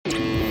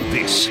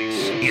This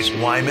is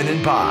Wyman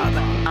and Bob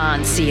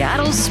on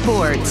Seattle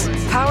Sports,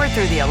 powered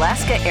through the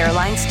Alaska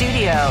Airlines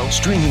Studio.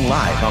 Streaming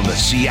live on the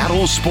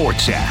Seattle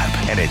Sports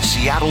app and at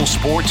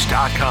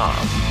seattlesports.com.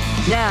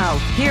 Now,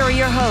 here are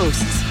your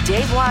hosts,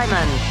 Dave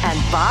Wyman and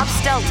Bob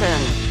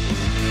Stelton.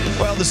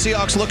 Well, the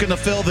Seahawks looking to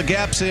fill the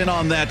gaps in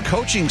on that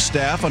coaching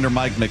staff under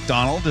Mike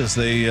Macdonald as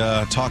they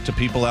talk to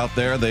people out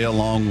there. They,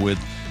 along with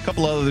a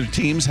couple other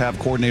teams, have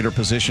coordinator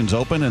positions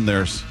open, and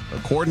there's a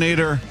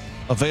coordinator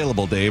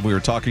available, Dave. We were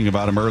talking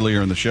about him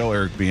earlier in the show,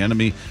 Eric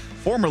Bieniemy,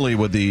 formerly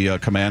with the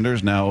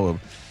Commanders, now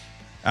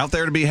out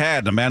there to be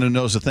had. A man who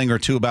knows a thing or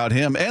two about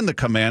him and the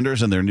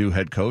Commanders, and their new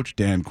head coach,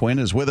 Dan Quinn,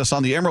 is with us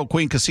on the Emerald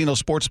Queen Casino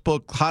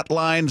Sportsbook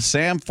hotline.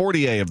 Sam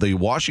Fortier of the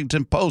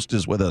Washington Post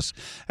is with us.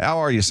 How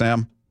are you,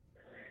 Sam?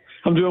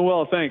 I'm doing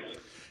well, thanks.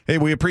 Hey,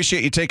 we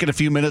appreciate you taking a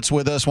few minutes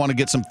with us. Want to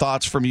get some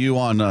thoughts from you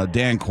on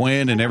Dan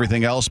Quinn and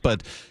everything else.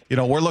 But, you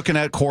know, we're looking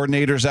at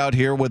coordinators out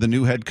here with a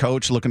new head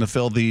coach looking to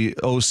fill the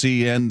OC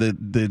and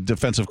the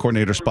defensive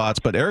coordinator spots.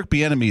 But Eric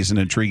Bieniemy is an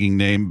intriguing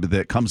name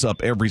that comes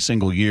up every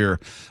single year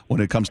when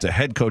it comes to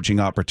head coaching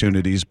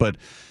opportunities. But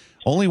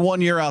only 1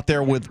 year out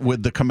there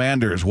with the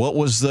Commanders. What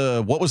was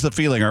the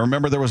feeling? I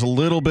remember there was a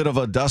little bit of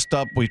a dust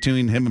up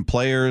between him and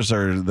players,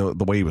 or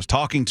the way he was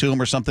talking to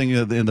him, or something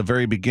in the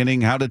very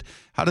beginning. How did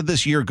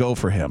this year go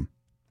for him?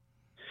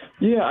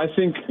 Yeah, I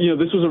think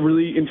this was a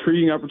really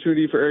intriguing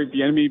opportunity for Eric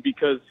Bieniemy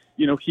because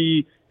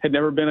he had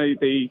never been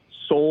a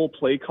sole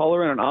play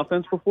caller in an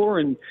offense before,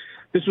 and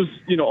this was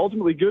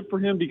ultimately good for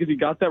him because he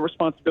got that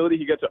responsibility.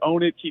 He got to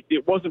own it.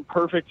 It wasn't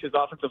perfect. His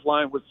offensive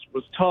line was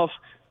tough.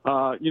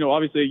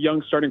 Obviously a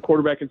young starting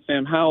quarterback in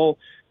Sam Howell.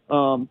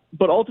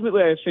 But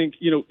ultimately, I think,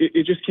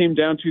 it just came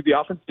down to the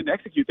offense didn't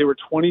execute. They were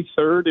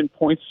 23rd in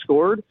points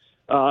scored.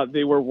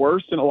 They were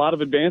worse in a lot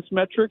of advanced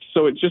metrics.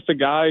 So it's just a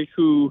guy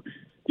who,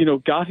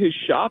 got his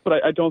shot,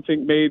 but I don't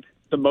think made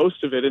the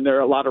most of it. And there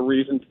are a lot of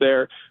reasons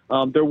there.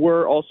 There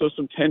were also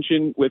some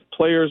tension with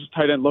players,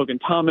 tight end Logan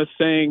Thomas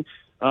saying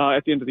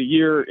at the end of the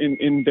year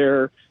in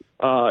the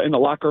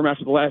locker room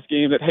after the last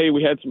game that, hey,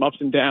 we had some ups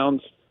and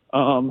downs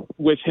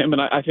with him.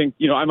 And I think,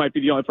 I might be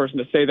the only person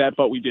to say that,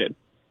 but we did.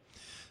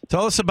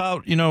 Tell us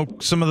about,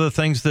 some of the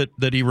things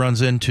that he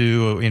runs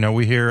into.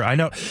 We hear,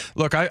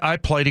 I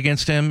played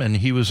against him and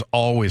he was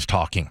always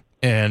talking.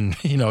 And,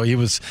 he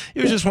was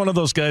just one of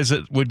those guys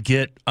that would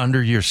get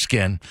under your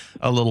skin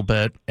a little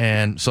bit.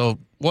 And so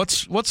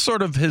what's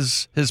sort of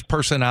his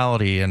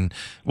personality, and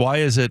why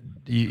is it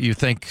you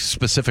think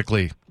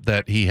specifically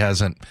that he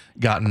hasn't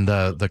gotten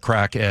the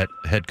crack at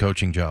head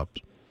coaching jobs?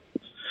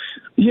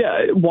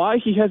 Yeah, why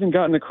he hasn't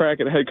gotten a crack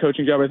at a head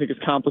coaching job, I think, is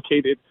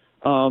complicated.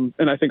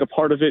 And I think a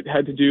part of it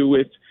had to do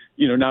with,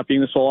 not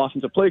being the sole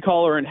offensive play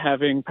caller and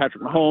having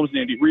Patrick Mahomes and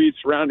Andy Reid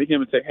surrounding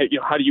him and saying, hey,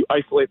 how do you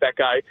isolate that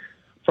guy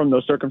from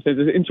those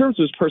circumstances? In terms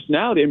of his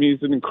personality, I mean,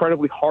 he's an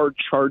incredibly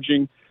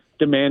hard-charging,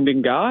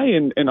 demanding guy.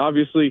 And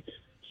obviously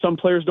some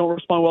players don't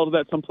respond well to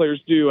that. Some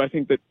players do. I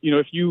think that,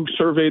 if you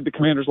surveyed the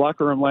Commanders'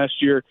 locker room last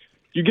year,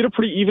 you get a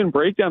pretty even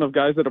breakdown of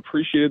guys that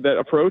appreciated that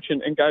approach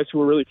and guys who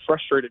were really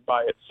frustrated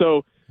by it.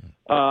 So,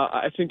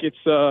 I think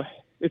it's a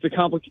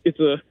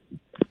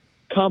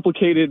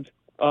complicated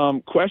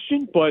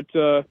question, but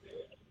that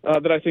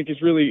I think is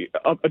really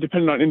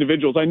dependent on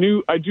individuals.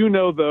 I do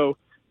know though,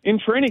 in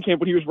training camp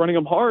when he was running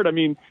them hard, I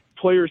mean,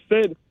 players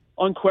said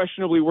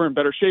unquestionably we're in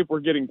better shape, we're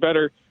getting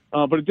better,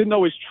 but it didn't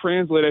always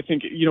translate. I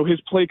think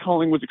his play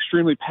calling was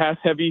extremely pass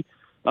heavy.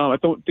 I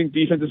don't think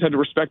defenses had to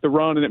respect the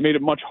run, and it made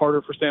it much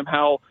harder for Sam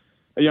Howell,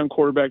 a young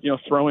quarterback,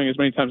 throwing as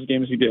many times a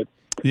game as he did.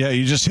 Yeah,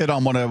 you just hit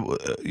on one of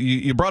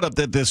you brought up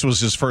that this was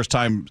his first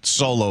time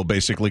solo,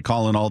 basically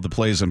calling all the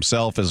plays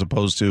himself, as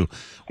opposed to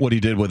what he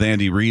did with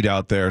Andy Reid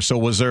out there. So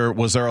was there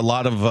a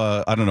lot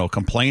of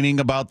complaining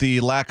about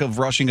the lack of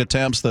rushing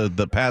attempts,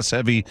 the pass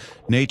heavy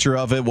nature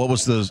of it? What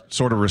was the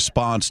sort of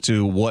response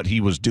to what he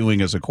was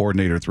doing as a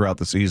coordinator throughout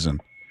the season?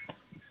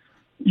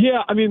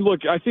 Yeah, I mean,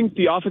 look, I think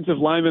the offensive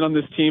linemen on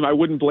this team, I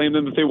wouldn't blame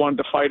them if they wanted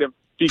to fight him.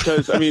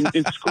 Because, I mean,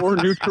 in score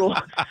neutral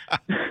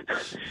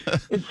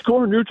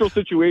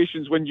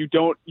situations when you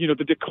don't,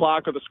 the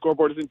clock or the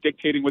scoreboard isn't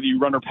dictating whether you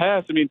run or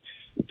pass. I mean,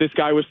 this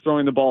guy was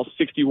throwing the ball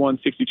 61,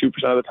 62%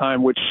 of the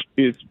time, which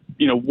is,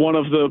 one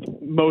of the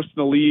most in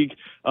the league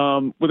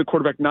with a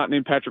quarterback not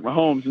named Patrick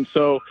Mahomes. And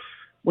so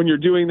when you're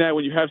doing that,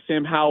 when you have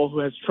Sam Howell who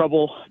has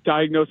trouble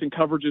diagnosing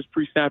coverages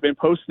pre-snap and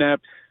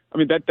post-snap, I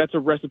mean, that's a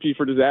recipe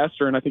for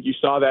disaster. And I think you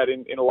saw that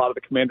in a lot of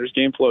the Commanders'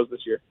 game flows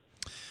this year.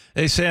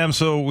 Hey, Sam,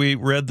 so we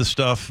read the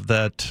stuff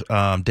that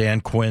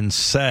Dan Quinn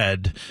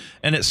said,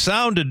 and it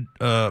sounded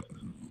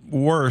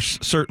worse,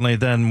 certainly,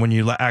 than when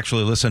you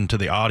actually listen to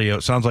the audio.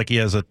 It sounds like he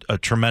has a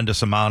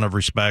tremendous amount of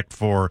respect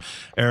for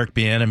Eric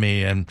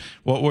Bieniemy. And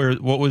what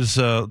was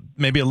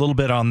maybe a little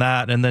bit on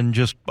that, and then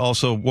just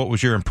also what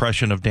was your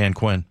impression of Dan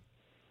Quinn?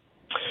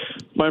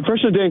 My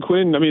impression of Dan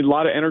Quinn, I mean, a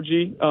lot of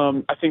energy.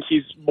 I think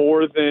he's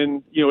more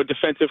than, a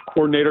defensive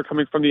coordinator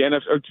coming from the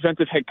NFL, or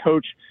defensive head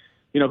coach,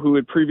 who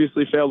had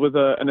previously failed with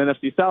an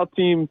NFC South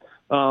team.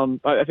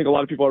 I think a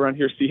lot of people around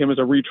here see him as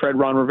a retread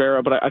Ron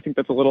Rivera, but I think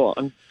that's a little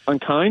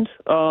unkind.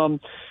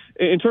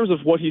 in terms of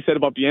what he said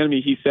about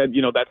Bieniemy, he said,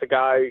 that's a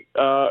guy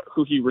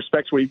who he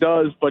respects what he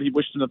does, but he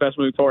wished him the best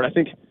moving forward. I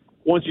think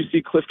once you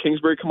see Cliff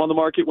Kingsbury come on the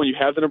market, when you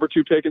have the number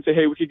 2 pick and say,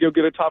 hey, we could go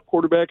get a top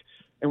quarterback,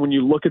 and when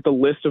you look at the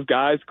list of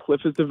guys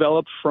Cliff has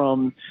developed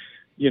from,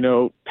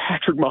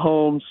 Patrick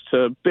Mahomes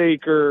to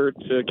Baker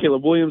to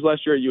Caleb Williams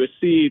last year at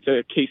USC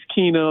to Case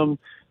Keenum,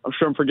 I'm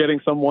sure I'm forgetting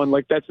someone.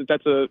 Like that's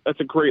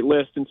a great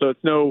list, and so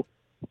it's no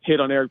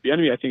hit on Eric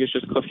Bieniemy. I think it's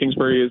just Cliff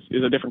Kingsbury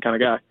is a different kind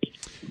of guy.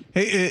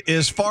 Hey,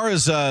 as far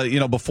as,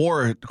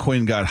 before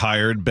Quinn got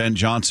hired, Ben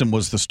Johnson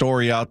was the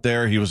story out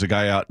there. He was a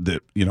guy out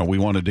that, we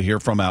wanted to hear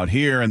from out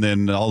here. And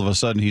then all of a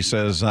sudden he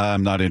says,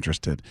 I'm not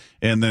interested.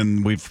 And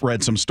then we've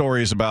read some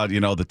stories about,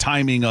 the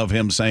timing of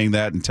him saying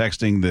that and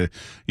texting the,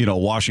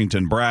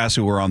 Washington brass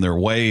who were on their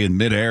way in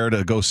midair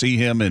to go see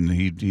him. And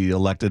he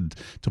elected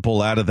to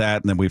pull out of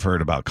that. And then we've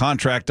heard about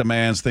contract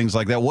demands, things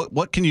like that.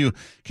 What can you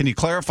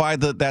clarify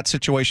that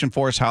situation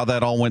for us, how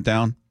that all went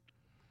down?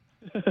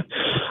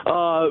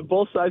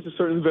 Both sides have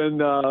certainly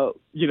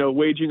been,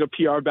 waging a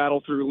PR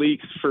battle through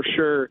leaks for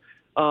sure.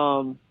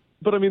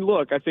 But I mean,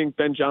 look, I think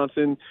Ben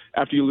Johnson,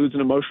 after you lose an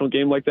emotional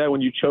game like that,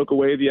 when you choke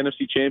away the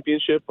NFC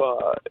Championship,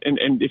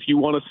 and if you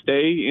want to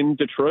stay in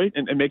Detroit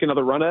and make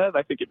another run at it,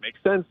 I think it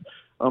makes sense.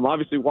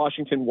 Obviously,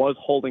 Washington was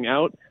holding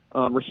out.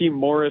 Raheem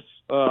Morris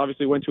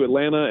obviously went to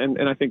Atlanta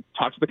and I think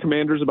talked to the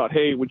Commanders about,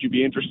 hey, would you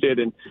be interested?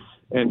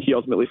 And he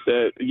ultimately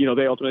said,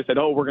 they ultimately said,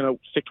 oh, we're going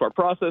to stick to our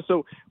process.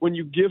 So when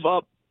you give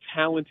up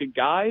talented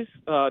guys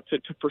to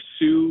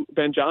pursue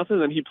Ben Johnson,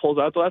 and then he pulls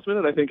out at the last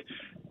minute, I think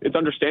it's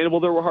understandable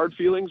there were hard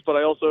feelings, but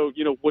I also,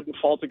 wouldn't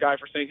fault a guy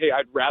for saying, hey,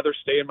 I'd rather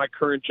stay in my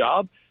current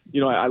job.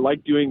 I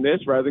like doing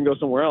this rather than go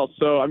somewhere else.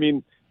 So, I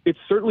mean, it's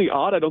certainly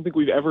odd. I don't think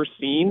we've ever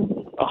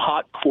seen a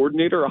hot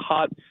coordinator, a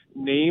hot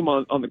name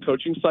on the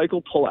coaching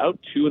cycle pull out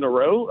 2 in a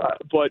row,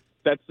 but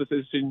that's the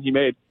decision he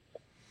made.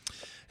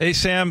 Hey,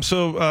 Sam,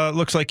 so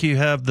looks like you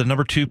have the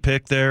number 2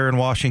 pick there in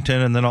Washington,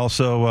 and then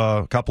also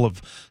a couple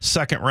of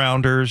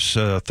second-rounders,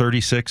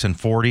 36 and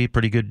 40.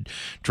 Pretty good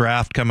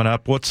draft coming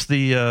up. What's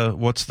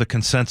the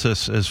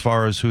consensus as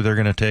far as who they're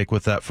going to take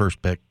with that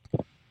first pick?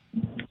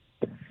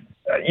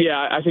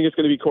 Yeah, I think it's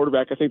going to be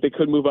quarterback. I think they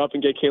could move up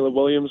and get Caleb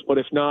Williams, but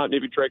if not,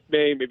 maybe Drake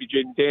May, maybe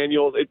Jaden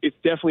Daniels. It's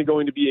definitely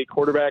going to be a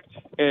quarterback,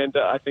 and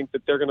I think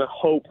that they're going to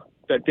hope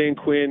that Dan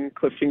Quinn,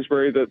 Cliff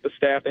Kingsbury, the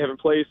staff they have in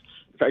place,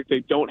 the fact they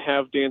don't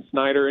have Dan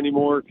Snyder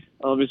anymore,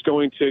 is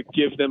going to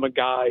give them a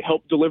guy,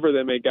 help deliver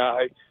them a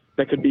guy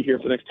that could be here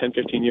for the next 10,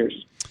 15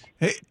 years.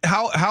 Hey,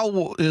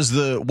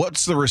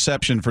 what's the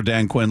reception for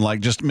Dan Quinn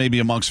like, just maybe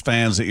amongst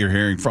fans that you're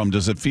hearing from?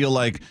 Does it feel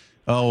like,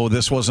 oh,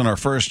 this wasn't our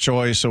first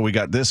choice, so we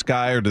got this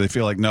guy, or do they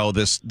feel like, no,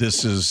 this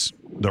is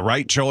the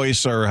right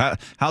choice, or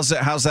how's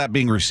that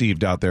being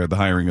received out there, the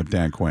hiring of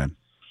Dan Quinn?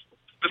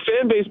 The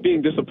fan base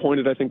being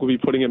disappointed, I think, would be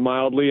putting it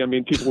mildly. I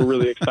mean, people were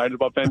really excited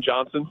about Ben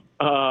Johnson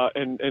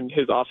and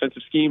his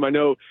offensive scheme. I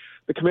know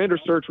the commander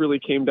search really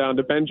came down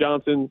to Ben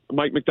Johnson,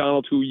 Mike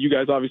Macdonald, who you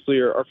guys obviously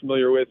are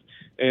familiar with,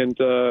 and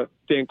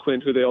Dan Quinn,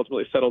 who they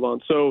ultimately settled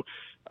on. So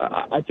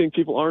I think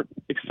people aren't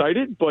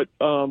excited, but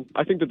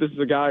I think that this is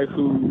a guy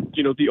who,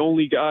 the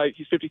only guy,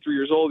 he's 53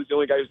 years old. He's the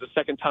only guy who's the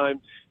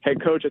second-time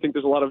head coach. I think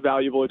there's a lot of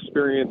valuable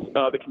experience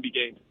that can be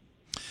gained.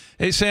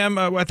 Hey, Sam,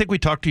 I think we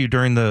talked to you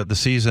during the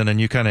season, and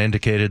you kind of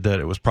indicated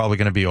that it was probably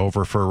going to be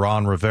over for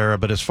Ron Rivera.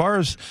 But as far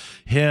as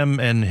him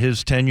and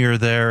his tenure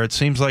there, it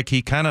seems like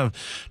he kind of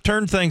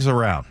turned things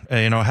around.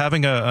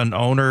 Having an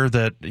owner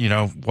that,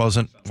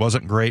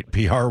 wasn't great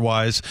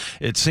PR-wise,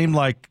 it seemed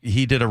like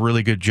he did a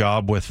really good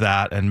job with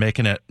that and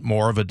making it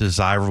more of a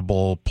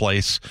desirable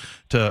place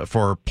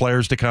for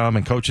players to come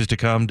and coaches to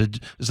come.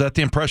 Is that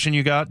the impression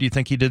you got? Do you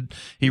think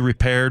he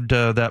repaired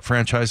that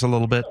franchise a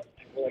little bit?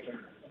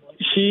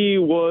 He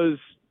was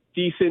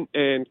decent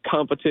and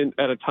competent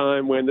at a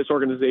time when this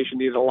organization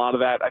needed a lot of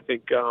that. I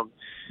think,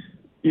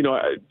 do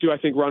I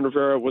think Ron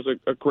Rivera was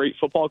a great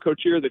football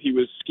coach here, that he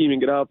was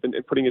scheming it up and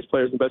putting his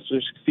players in the best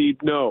position to succeed?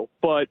 No,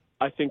 but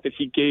I think that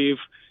he gave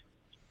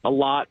a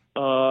lot.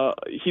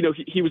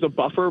 He was a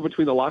buffer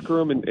between the locker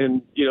room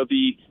and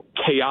the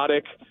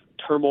chaotic,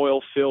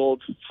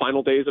 turmoil-filled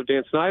final days of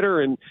Dan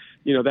Snyder, and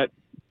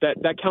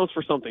that counts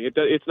for something.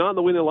 It's not in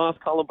the win and loss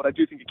column, but I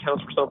do think it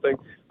counts for something.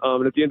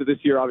 And at the end of this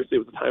year, obviously, it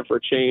was a time for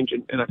a change,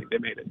 and I think they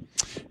made it.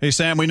 Hey,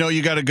 Sam, we know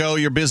you got to go.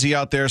 You're busy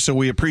out there, so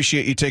we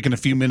appreciate you taking a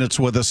few minutes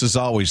with us as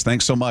always.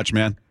 Thanks so much,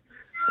 man.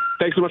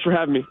 Thanks so much for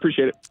having me.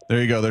 Appreciate it.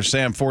 There you go. There's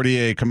Sam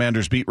Fortier,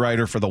 Commanders beat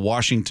writer for the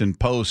Washington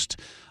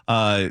Post.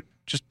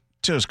 Just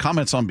to his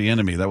comments on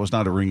Bieniemy, that was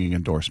not a ringing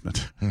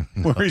endorsement.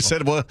 Where he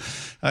said, well,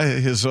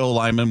 his old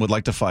lineman would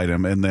like to fight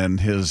him, and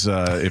then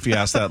if you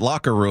ask that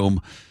locker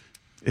room,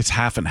 it's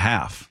half and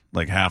half.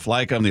 Like half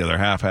like him, the other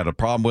half had a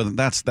problem with him.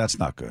 That's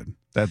not good.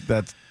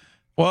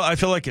 Well, I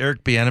feel like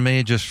Eric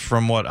Bieniemy, just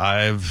from what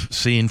I've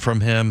seen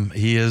from him,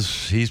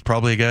 he's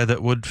probably a guy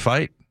that would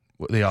fight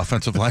the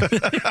offensive line.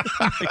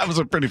 That was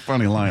a pretty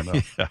funny line,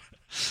 though. Yeah.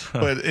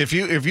 But if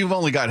you've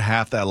only got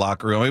half that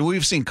locker room, I mean,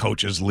 we've seen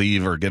coaches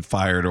leave or get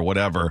fired or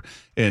whatever,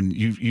 and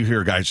you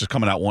hear guys just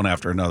coming out one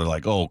after another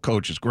like, "Oh,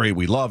 coach is great.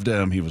 We loved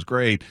him. He was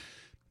great."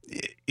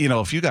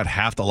 if you got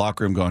half the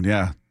locker room going,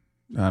 yeah,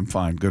 I'm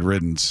fine, good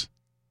riddance.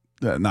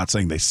 Not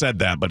saying they said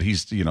that, but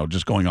he's,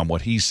 just going on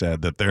what he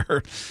said, that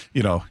they're,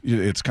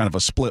 it's kind of a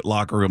split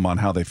locker room on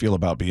how they feel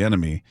about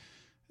Bieniemy.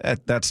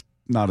 That's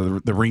not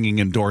the ringing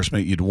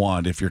endorsement you'd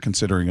want if you're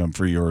considering him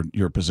for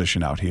your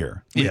position out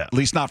here. Yeah. At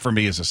least not for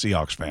me as a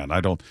Seahawks fan.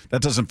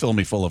 That doesn't fill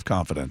me full of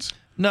confidence.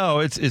 No,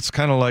 it's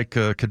kind of like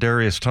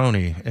Kadarius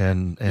Toney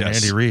and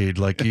Yes. Andy Reid.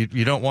 Like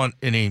you don't want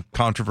any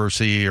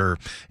controversy or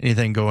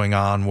anything going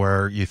on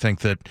where you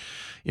think that,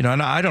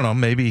 and I don't know,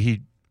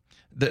 maybe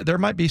there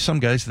might be some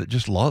guys that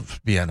just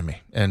love Bieniemy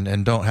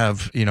and don't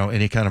have,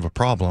 any kind of a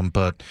problem,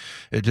 but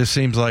it just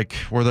seems like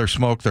where there's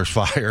smoke, there's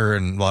fire,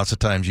 and lots of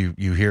times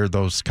you hear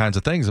those kinds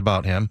of things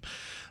about him.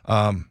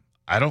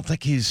 I don't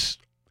think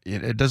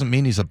it doesn't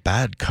mean he's a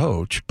bad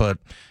coach, but,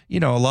 a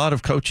lot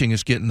of coaching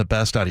is getting the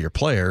best out of your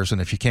players,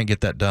 and if you can't get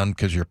that done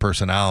because of your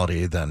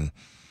personality, then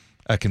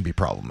that can be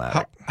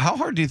problematic. How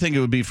hard do you think it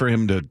would be for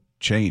him to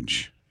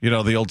change?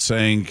 The old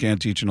saying,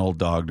 can't teach an old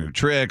dog new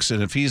tricks.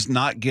 And if he's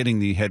not getting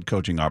the head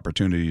coaching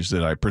opportunities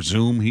that I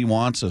assume he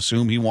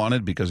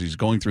wanted because he's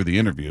going through the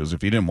interviews.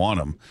 If he didn't want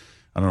them,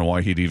 I don't know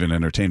why he'd even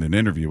entertain an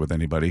interview with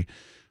anybody.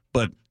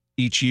 But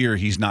each year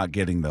he's not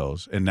getting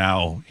those. And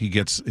now he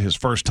gets his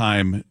first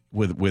time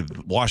with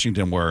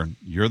Washington where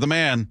you're the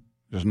man.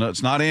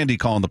 It's not Andy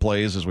calling the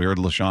plays, as we heard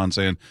LaShawn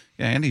saying,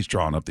 yeah, Andy's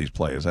drawing up these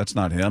plays. That's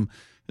not him.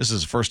 This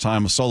is the first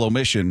time a solo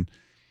mission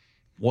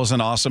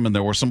wasn't awesome, and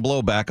there was some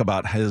blowback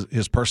about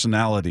his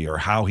personality or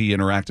how he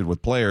interacted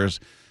with players.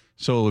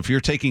 So if you're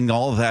taking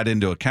all of that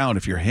into account,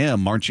 if you're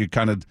him, aren't you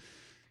kind of,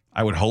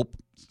 I would hope,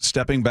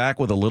 stepping back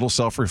with a little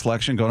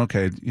self-reflection, going,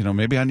 okay,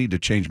 maybe I need to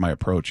change my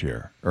approach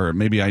here, or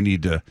maybe I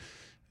need to,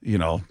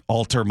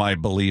 alter my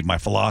belief, my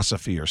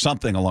philosophy, or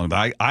something along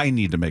that. I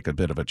need to make a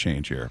bit of a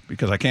change here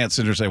because I can't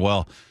sit here and say,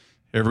 well,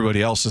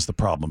 everybody else is the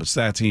problem. It's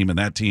that team and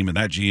that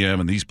GM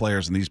and these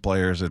players and these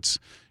players.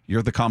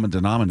 You're the common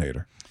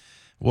denominator.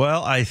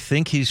 Well, I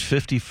think he's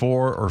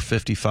 54 or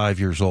 55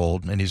 years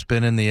old, and he's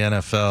been in the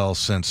NFL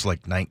since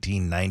like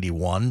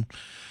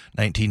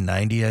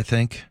 1990, I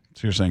think.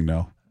 So you're saying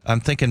no? I'm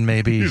thinking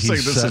maybe you're he's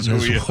saying set in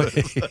his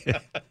way.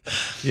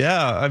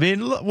 Yeah, I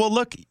mean,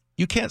 look,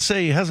 you can't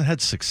say he hasn't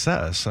had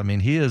success. I mean,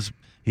 he's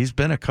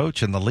been a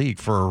coach in the league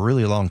for a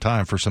really long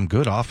time for some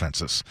good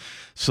offenses.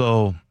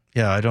 So,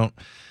 yeah,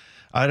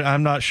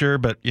 I'm not sure,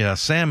 but yeah,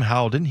 Sam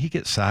Howell, didn't he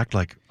get sacked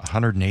like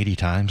 180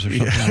 times or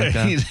something like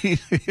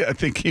that? I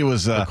think he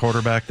was the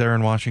quarterback there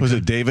in Washington. Was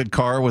it David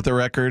Carr with the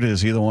record?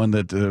 Is he the one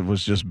that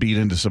was just beat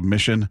into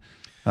submission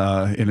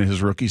in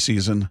his rookie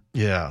season?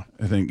 Yeah,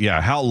 I think. Yeah,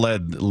 Howell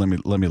led. Let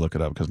me look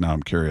it up because now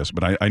I'm curious.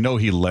 But I know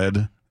he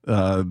led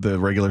the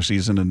regular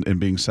season in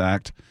being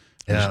sacked.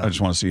 Yeah. I just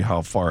want to see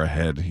how far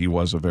ahead he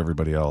was of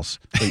everybody else.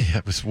 Yeah,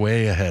 it was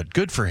way ahead.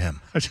 Good for him.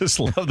 I just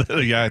love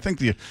that. Yeah, I think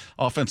the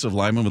offensive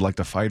lineman would like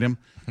to fight him.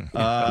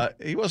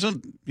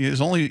 He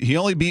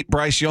only beat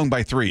Bryce Young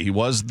by 3. He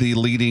was the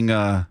leading,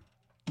 the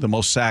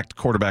most sacked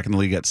quarterback in the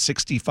league at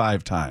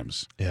 65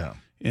 times. Yeah,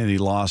 and he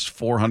lost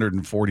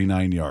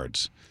 449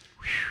 yards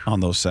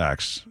on those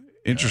sacks.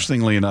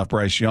 Interestingly enough,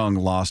 Bryce Young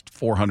lost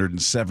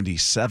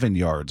 477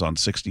 yards on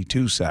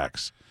 62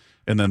 sacks.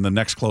 And then the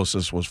next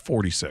closest was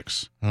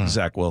 46,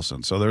 Zach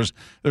Wilson. So there's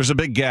a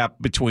big gap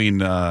between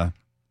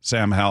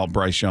Sam Howell,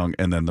 Bryce Young,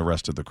 and then the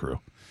rest of the crew.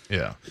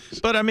 Yeah,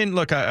 but I mean,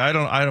 look, I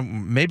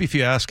don't. Maybe if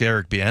you ask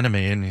Eric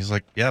Bieniemy, and he's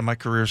like, "Yeah, my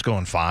career's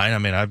going fine. I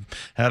mean, I've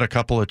had a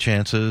couple of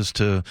chances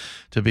to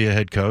be a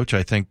head coach.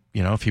 I think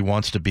if he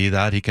wants to be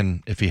that, he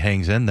can if he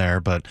hangs in there.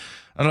 But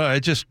I don't know.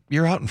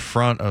 You're out in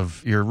front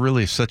of. You're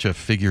really such a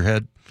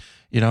figurehead."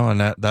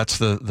 And that's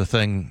the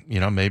thing,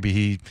 maybe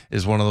he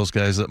is one of those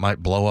guys that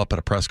might blow up at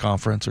a press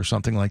conference or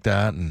something like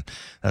that, and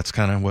that's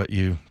kind of what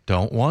you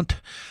don't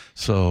want.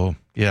 So,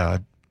 yeah,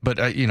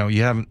 but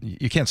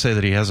you can't say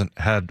that he hasn't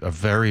had a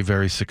very,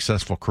 very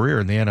successful career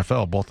in the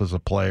NFL, both as a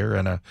player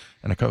and a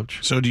coach.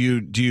 So do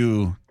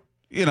you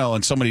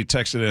and somebody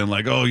texted in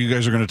like, oh, you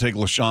guys are going to take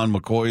LaShawn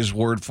McCoy's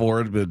word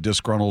for it, the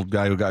disgruntled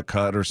guy who got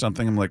cut or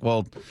something. I'm like,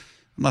 well,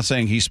 I'm not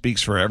saying he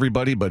speaks for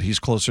everybody, but he's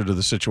closer to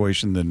the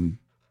situation than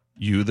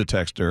you, the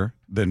texter,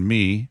 than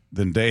me,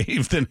 than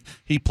Dave, than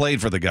he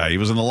played for the guy. He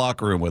was in the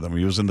locker room with him.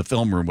 He was in the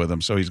film room with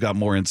him. So he's got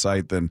more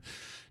insight than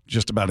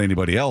just about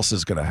anybody else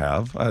is going to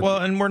have. Well,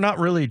 and we're not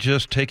really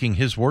just taking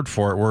his word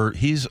for it.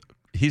 He's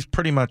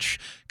pretty much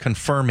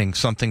confirming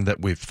something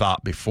that we've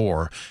thought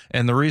before.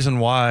 And the reason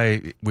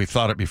why we've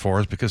thought it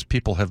before is because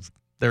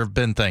there have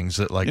been things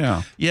that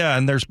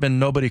and there's been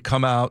nobody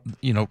come out,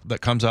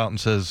 that comes out and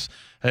says,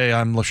 hey,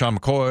 I'm LaShawn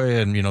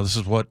McCoy, and this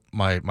is what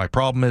my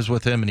problem is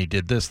with him, and he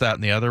did this, that,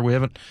 and the other. We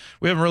haven't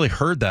really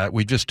heard that.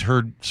 We just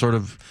heard sort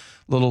of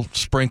little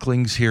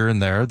sprinklings here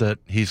and there that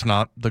he's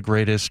not the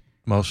greatest,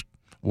 most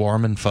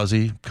warm and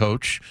fuzzy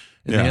coach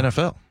in the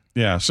NFL.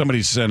 Yeah,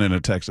 somebody sent in a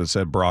text that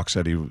said Brock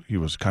said he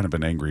was kind of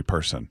an angry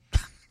person.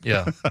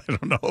 Yeah, I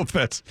don't know if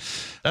that's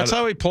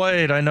how he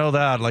played. I know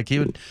that, like he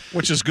would,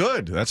 which is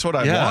good. That's what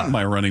I want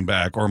my running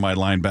back or my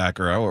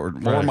linebacker or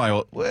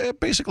my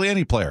basically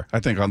any player. I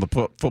think on the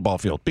football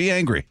field, be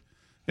angry.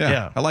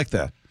 Yeah, I like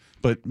that.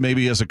 but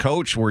maybe as a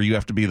coach where you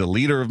have to be the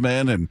leader of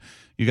men and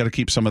you got to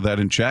keep some of that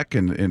in check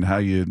and how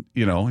and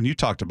you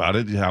talked about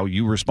it, how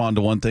you respond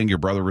to one thing, your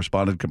brother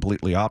responded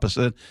completely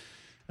opposite.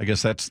 I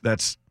guess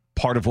that's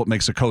part of what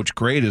makes a coach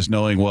great is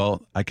knowing,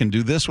 well, I can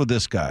do this with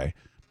this guy,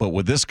 but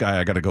with this guy,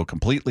 I got to go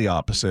completely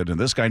opposite. And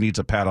this guy needs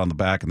a pat on the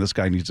back and this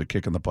guy needs a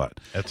kick in the butt.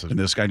 And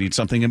this guy needs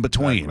something in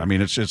between. Exactly. I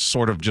mean, it's just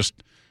sort of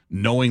just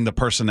knowing the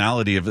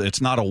personality of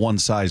it's not a one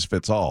size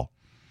fits all.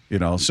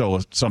 So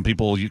some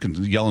people you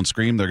can yell and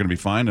scream, they're going to be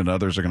fine, and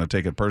others are going to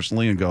take it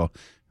personally and go,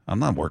 I'm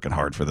not working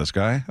hard for this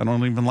guy. I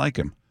don't even like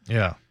him.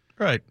 Yeah,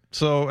 right.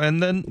 So,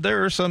 and then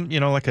there are some,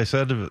 like I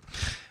said,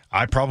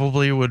 I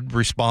probably would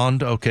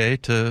respond okay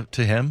to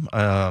him.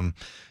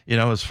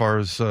 As far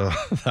as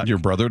your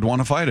brother would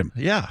want to fight him.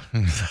 Yeah,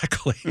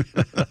 exactly.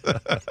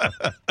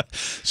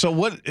 So,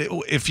 what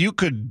if you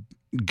could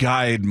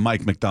guide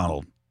Mike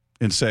Macdonald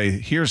and say,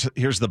 here's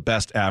the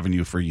best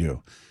avenue for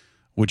you?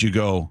 Would you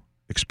go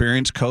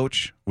experienced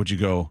coach? Would you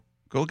go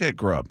get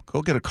Grubb,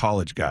 go get a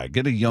college guy,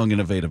 get a young,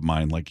 innovative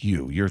mind like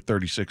you? You're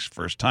 36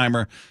 first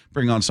timer.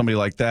 Bring on somebody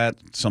like that.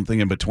 Something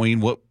in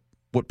between. What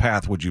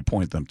path would you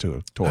point them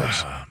towards?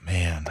 Oh,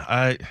 man,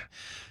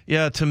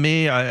 to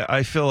me,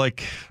 I feel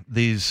like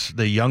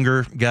the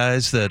younger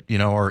guys that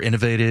are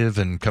innovative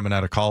and coming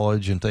out of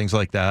college and things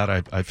like that.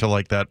 I feel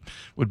like that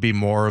would be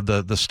more of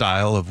the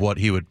style of what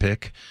he would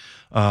pick.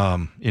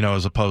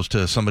 As opposed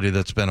to somebody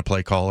that's been a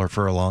play caller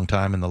for a long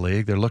time in the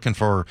league. They're looking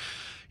for,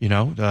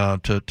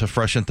 to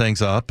freshen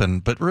things up.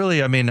 But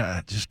really, I mean,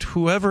 just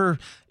whoever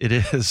it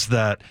is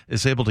that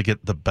is able to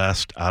get the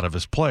best out of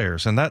his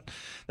players. And that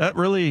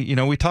really,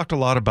 we talked a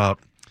lot about,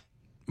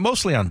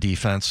 mostly on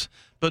defense,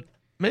 but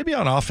maybe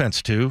on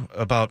offense too,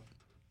 about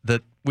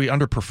that we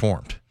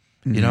underperformed.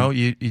 Mm-hmm.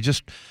 You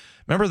just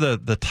remember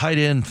the tight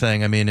end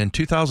thing. I mean, in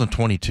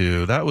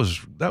 2022, that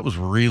was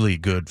really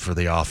good for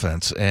the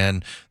offense,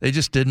 and they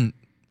just didn't,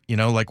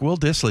 like Will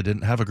Dissly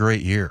didn't have a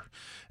great year,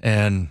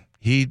 and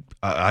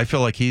I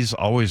feel like he's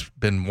always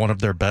been one of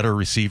their better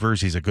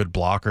receivers. He's a good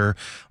blocker,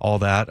 all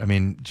that. I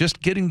mean,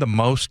 just getting the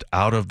most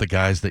out of the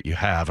guys that you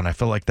have, and I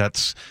feel like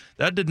that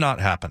did not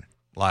happen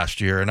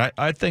last year, and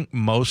I think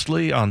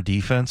mostly on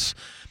defense,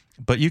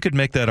 but you could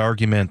make that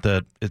argument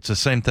that it's the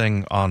same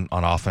thing on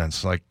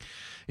offense, like.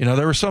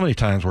 There were so many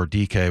times where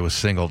DK was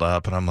singled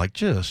up, and I'm like,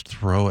 just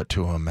throw it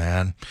to him,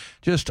 man.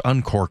 Just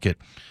uncork it,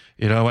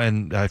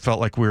 and I felt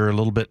like we were a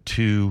little bit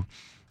too,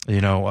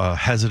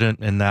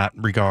 hesitant in that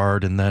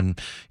regard. And then,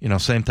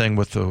 same thing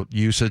with the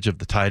usage of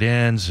the tight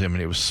ends. I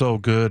mean, it was so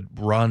good,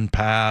 run,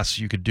 pass.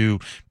 You could do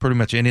pretty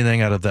much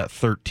anything out of that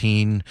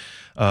 13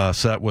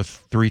 set with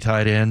 3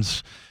 tight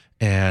ends,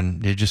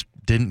 and it just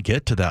didn't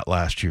get to that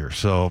last year.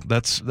 So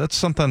that's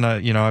something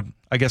that,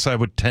 I guess I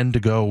would tend to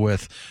go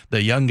with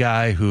the young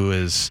guy who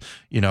is,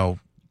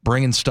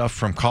 bringing stuff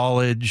from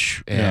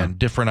college and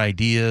different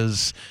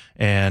ideas,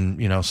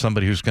 and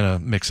somebody who's going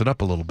to mix it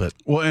up a little bit.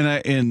 Well,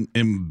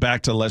 and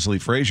back to Leslie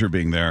Frazier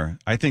being there,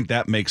 I think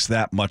that makes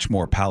that much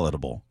more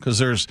palatable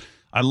because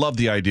I love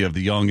the idea of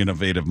the young,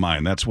 innovative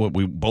mind. That's what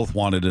we both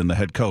wanted in the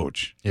head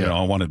coach. Yeah.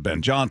 I wanted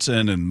Ben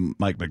Johnson, and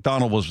Mike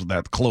Macdonald was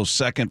that close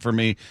second for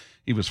me.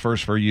 He was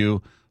first for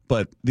you.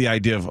 But the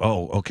idea of,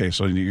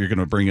 so you're going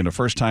to bring in a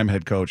first-time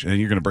head coach, and then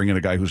you're going to bring in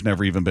a guy who's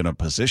never even been a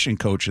position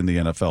coach in the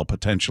NFL,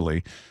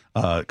 potentially,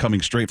 coming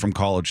straight from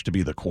college to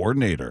be the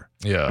coordinator.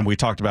 Yeah. And we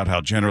talked about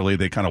how generally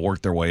they kind of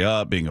work their way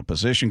up, being a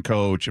position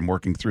coach and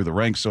working through the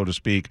ranks, so to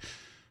speak.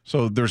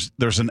 So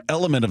there's an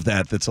element of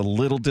that that's a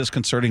little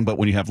disconcerting, but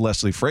when you have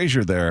Leslie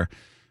Frazier there,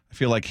 I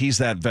feel like he's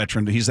that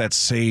veteran, he's that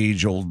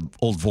sage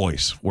old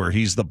voice where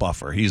he's the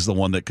buffer. He's the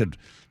one that could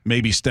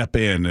maybe step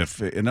in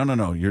if,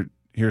 no,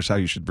 here's how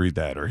you should breathe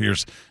that, or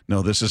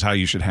this is how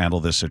you should handle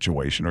this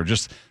situation, or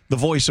just the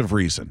voice of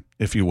reason,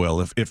 if you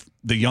will, if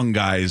the young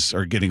guys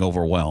are getting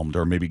overwhelmed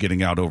or maybe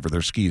getting out over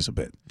their skis a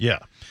bit. Yeah.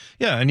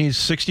 Yeah, and he's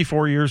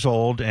 64 years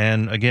old,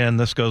 and again,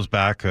 this goes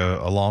back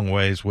a long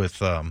ways with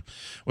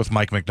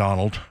Mike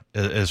Macdonald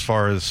as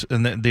far as,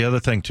 and the other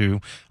thing too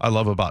I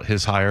love about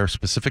his hire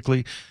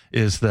specifically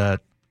is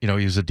that, he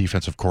was a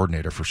defensive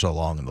coordinator for so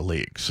long in the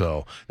league.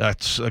 So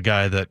that's a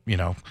guy that,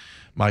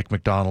 Mike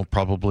Macdonald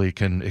probably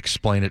can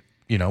explain it,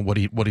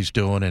 what he's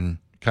doing, and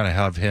kind of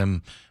have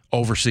him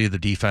oversee the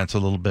defense a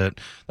little bit.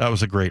 That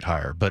was a great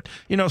hire. But,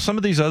 some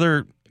of these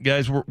other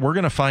guys, we're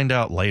going to find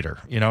out later.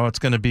 It's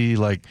going to be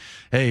like,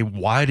 hey,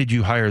 why did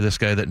you hire this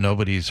guy that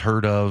nobody's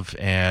heard of?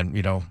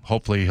 And,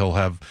 hopefully he'll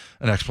have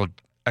an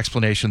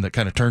explanation that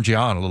kind of turns you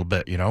on a little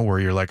bit, where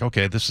you're like,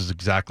 okay, this is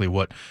exactly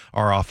what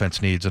our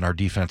offense needs and our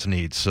defense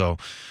needs. So,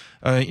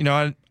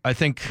 I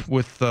think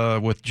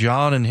with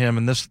John and him,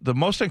 and the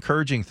most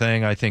encouraging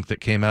thing I think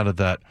that came out of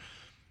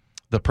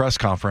the press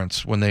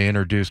conference when they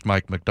introduced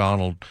Mike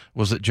Macdonald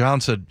was that John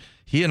said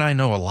he and I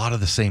know a lot of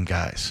the same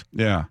guys.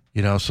 Yeah,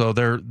 so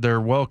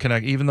they're well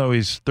connected. Even though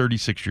he's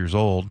 36 years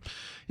old,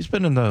 he's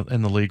been in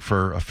the league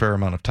for a fair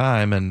amount of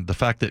time, and the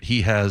fact that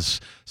he has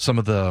some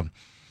of the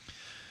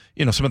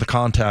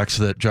contacts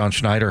that John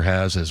Schneider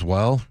has as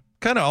well.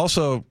 kind of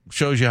also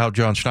shows you how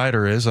John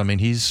Schneider is. I mean,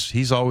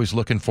 he's always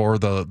looking for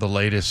the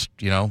latest,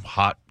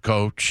 hot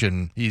coach,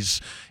 and he's,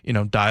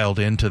 dialed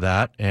into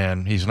that,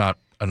 and he's not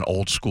an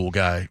old school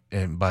guy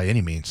by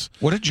any means.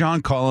 What did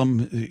John call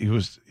him?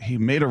 He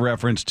made a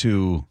reference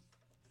to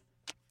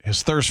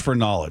his thirst for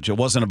knowledge. It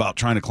wasn't about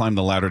trying to climb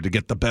the ladder to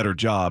get the better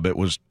job. It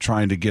was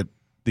trying to get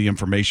the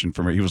information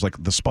from it. He was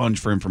like the sponge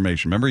for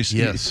information. Remember?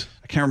 Yes.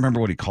 I can't remember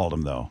what he called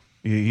him, though.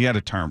 He had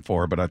a term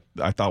for it, but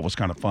I thought it was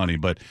kind of funny.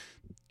 But,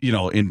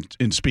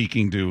 in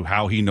speaking to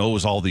how he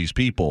knows all these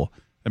people,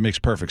 it makes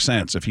perfect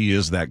sense. If he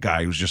is that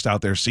guy who's just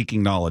out there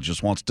seeking knowledge,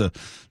 just wants to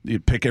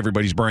pick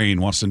everybody's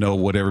brain, wants to know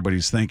what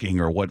everybody's thinking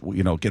or what,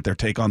 get their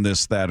take on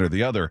this, that, or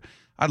the other.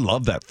 I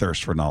love that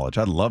thirst for knowledge.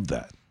 I love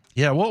that.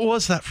 Yeah, what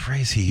was that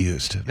phrase he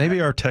used? Maybe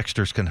our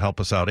texters can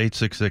help us out.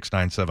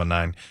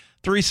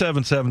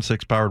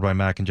 866-979-3776, powered by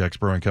Mac and Jack's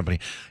Brewing Company.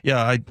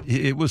 Yeah,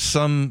 it was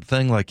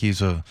something like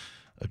he's a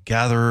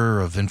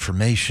gatherer of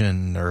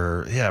information,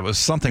 or it was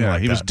something like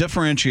that. He was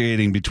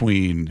differentiating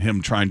between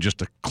him trying just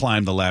to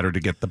climb the ladder to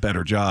get the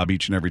better job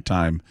each and every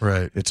time.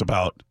 Right. It's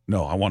about,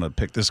 no, I want to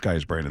pick this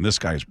guy's brain and this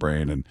guy's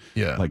brain, and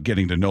like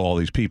getting to know all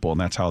these people, and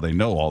that's how they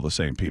know all the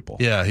same people.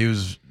 Yeah, he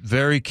was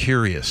very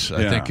curious,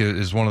 I think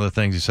is one of the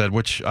things he said,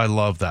 which I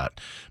love that.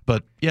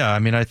 But yeah, I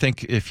mean, I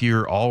think if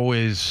you're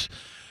always...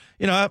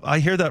 I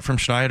hear that from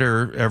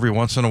Schneider every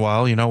once in a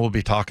while. We'll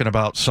be talking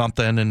about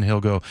something, and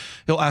he'll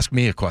ask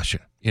me a question,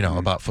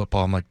 about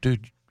football. I'm like,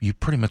 dude, you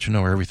pretty much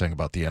know everything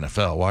about the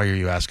NFL. Why are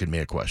you asking me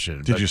a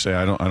question? Did you say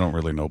I don't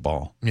really know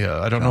ball? Yeah,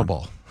 I don't know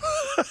ball.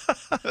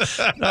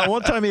 Now,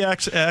 one time he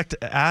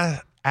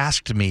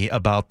asked me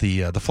about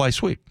the fly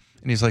sweep,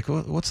 and he's like,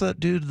 "What's that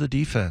do to the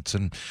defense?"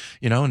 And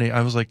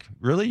I was like,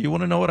 "Really? You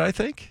want to know what I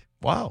think?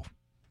 Wow,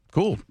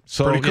 cool,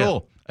 so pretty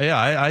cool." Yeah,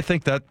 I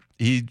think that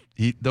he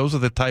those are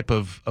the type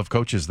of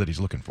coaches that he's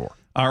looking for.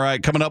 All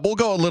right, coming up, we'll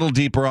go a little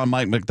deeper on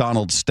Mike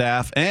Macdonald's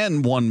staff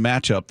and one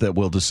matchup that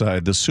will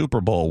decide the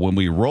Super Bowl when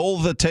we roll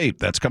the tape.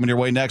 That's coming your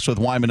way next with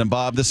Wyman and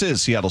Bob. This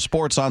is Seattle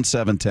Sports on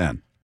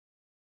 710.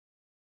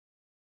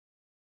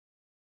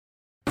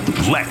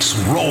 Let's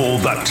roll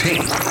the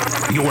tape.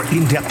 Your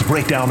in-depth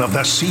breakdown of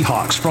the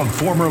Seahawks from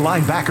former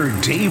linebacker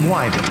Dave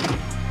Wyman.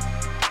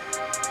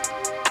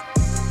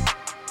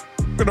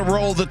 We're going to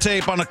roll the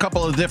tape on a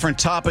couple of different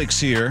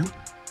topics here.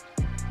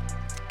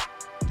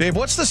 Dave,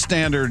 what's the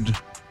standard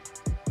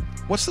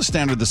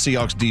the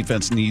Seahawks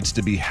defense needs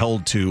to be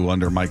held to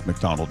under Mike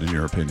Macdonald, in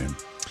your opinion?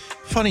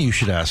 Funny you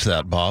should ask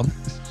that, Bob.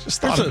 Just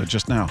thought of it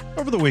just now.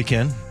 Over the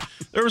weekend,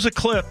 there was a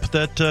clip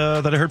that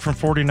I heard from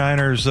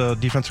 49ers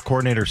defensive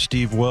coordinator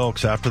Steve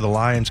Wilks after the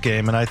Lions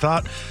game, and I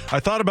thought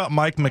about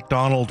Mike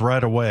Macdonald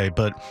right away,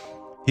 but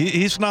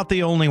he's not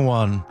the only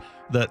one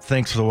that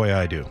thinks the way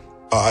I do.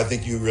 I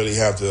think you really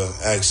have to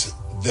ask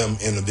them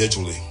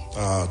individually.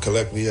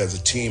 Collectively, as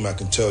a team, I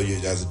can tell you,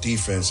 as a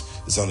defense,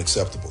 it's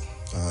unacceptable.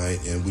 All right,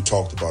 and we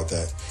talked about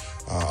that.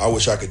 I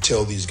wish I could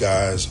tell these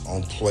guys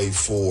on play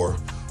 4,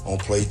 on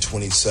play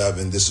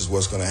 27, this is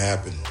what's going to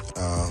happen.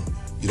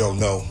 You don't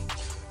know.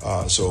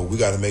 So we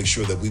got to make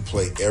sure that we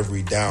play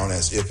every down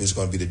as if it's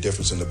going to be the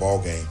difference in the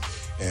ball game.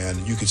 And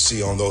you could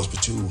see on those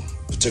two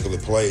particular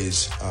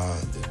plays,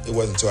 it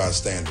wasn't to our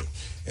standard.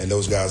 And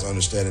those guys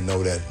understand and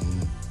know that,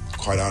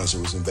 quite honestly,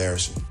 it was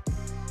embarrassing.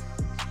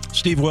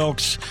 Steve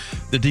Wilks,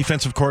 the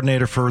defensive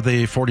coordinator for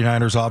the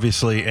 49ers,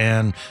 obviously,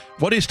 and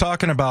what he's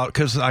talking about,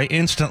 because I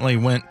instantly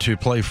went to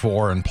play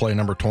 4 and play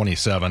number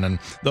 27, and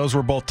those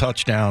were both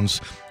touchdowns.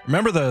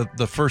 Remember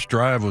the first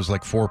drive was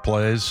like 4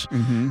 plays,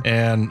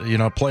 and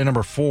play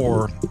number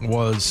 4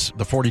 was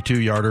the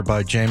 42-yarder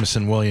by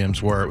Jamison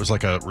Williams, where it was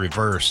like a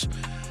reverse.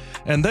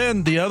 And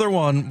then the other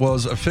one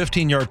was a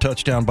 15-yard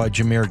touchdown by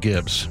Jahmyr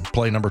Gibbs,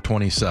 play number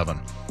 27.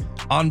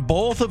 On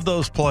both of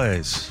those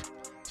plays,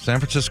 San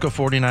Francisco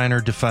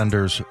 49er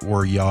defenders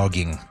were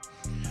yogging.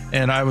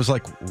 And I was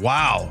like,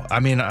 wow. I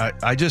mean,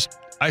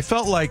 I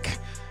felt like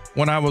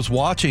when I was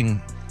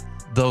watching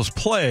those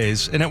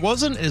plays, and it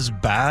wasn't as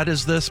bad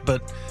as this,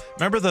 but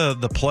remember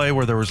the play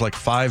where there was like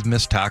 5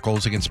 missed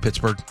tackles against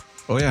Pittsburgh?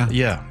 Oh, yeah.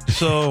 Yeah.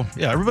 So,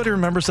 yeah, everybody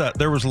remembers that.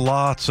 There was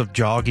lots of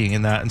jogging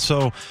in that. And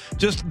so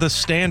just the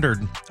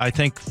standard, I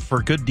think,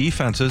 for good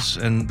defenses,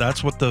 and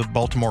that's what the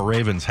Baltimore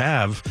Ravens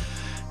have,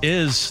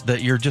 is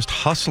that you're just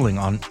hustling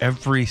on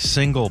every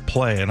single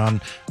play. And on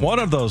one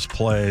of those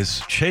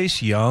plays,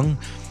 Chase Young,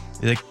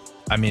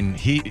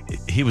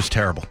 he was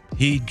terrible.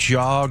 He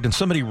jogged, and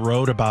somebody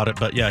wrote about it,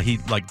 but yeah, he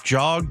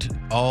jogged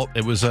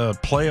it was a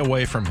play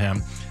away from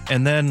him.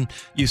 And then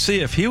you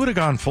see, if he would have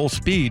gone full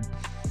speed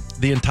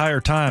the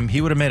entire time,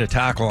 he would have made a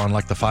tackle on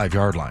like the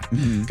 5-yard line,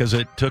 because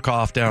it took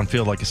off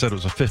downfield. Like I said, it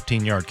was a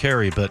 15-yard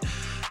carry, but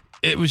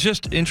it was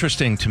just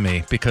interesting to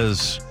me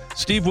because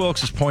Steve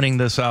Wilks is pointing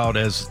this out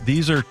as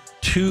these are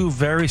 2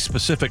 very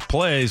specific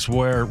plays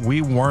where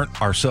we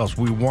weren't ourselves.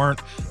 We weren't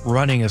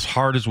running as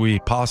hard as we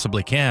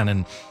possibly can.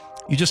 And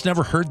you just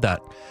never heard that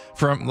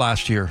from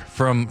last year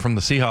from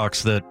the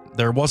Seahawks, that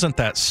there wasn't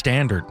that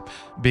standard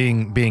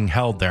being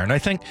held there. And I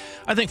think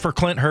for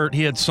Clint Hurt,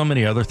 he had so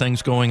many other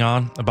things going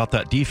on about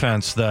that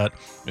defense that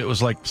it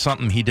was like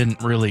something he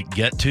didn't really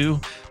get to.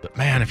 But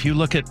man, if you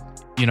look at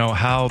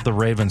how the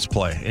Ravens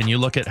play and you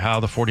look at how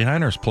the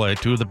 49ers play,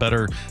 two of the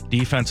better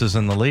defenses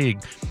in the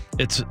league,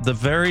 it's the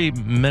very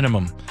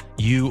minimum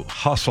you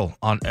hustle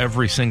on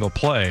every single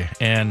play.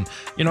 And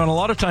and a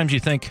lot of times you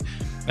think,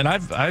 and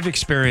I've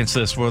experienced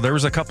this, where there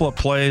was a couple of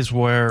plays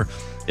where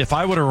if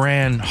I would have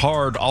ran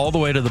hard all the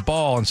way to the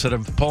ball instead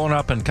of pulling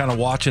up and kind of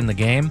watching the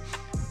game,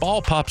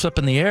 ball pops up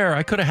in the air,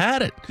 I could have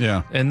had it.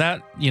 Yeah. And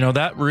that,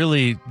 that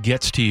really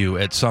gets to you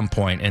at some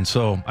point. And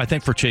so I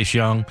think for Chase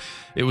Young,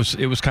 it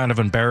was kind of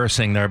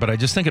embarrassing there, but I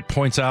just think it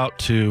points out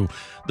to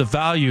the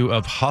value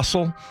of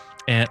hustle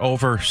and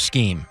over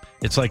scheme.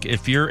 It's like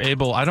if you're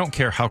able, I don't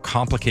care how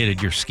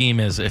complicated your scheme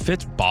is, if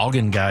it's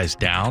bogging guys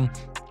down,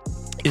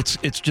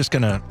 it's just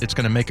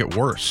gonna make it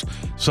worse.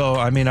 So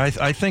I mean, I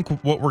think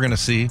what we're gonna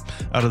see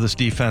out of this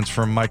defense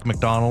from Mike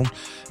Macdonald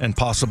and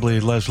possibly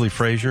Leslie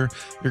Frazier,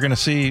 you're gonna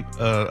see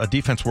a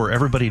defense where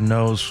everybody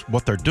knows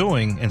what they're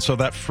doing, and so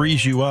that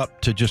frees you up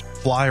to just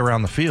fly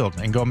around the field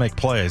and go make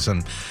plays.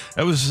 And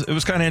it was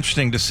kind of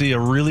interesting to see a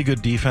really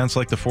good defense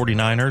like the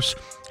 49ers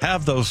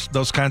have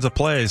those kinds of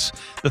plays.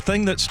 The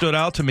thing that stood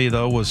out to me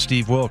though was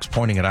Steve Wilks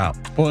pointing it out.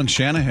 Well, in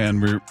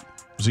Shanahan,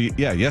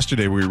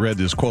 yesterday we read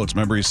his quotes.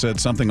 Remember, he said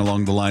something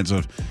along the lines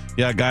of,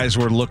 guys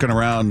were looking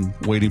around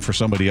waiting for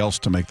somebody else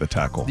to make the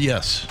tackle.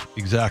 Yes,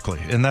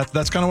 exactly. And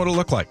that's kind of what it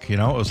looked like. It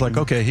was like,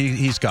 okay,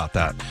 he's got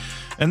that.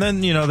 And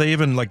then, they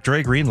even, like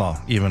Dre Greenlaw,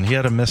 he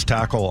had a missed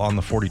tackle on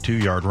the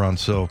 42-yard run.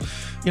 So,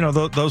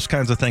 those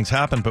kinds of things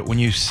happen. But when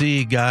you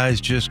see guys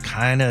just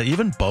kind of,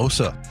 even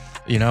Bosa,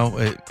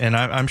 and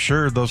I'm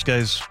sure those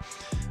guys,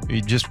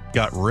 you just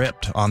got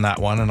ripped on that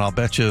one. And I'll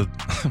bet you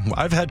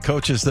I've had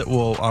coaches that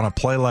will, on a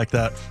play like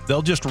that,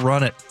 they'll just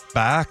run it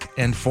back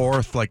and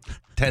forth like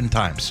 10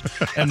 times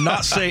and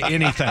not say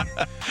anything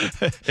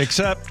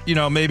except,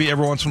 maybe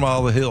every once in a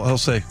while he'll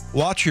say,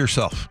 watch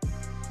yourself.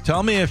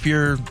 Tell me if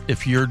you're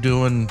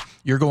going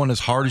as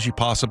hard as you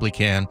possibly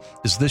can.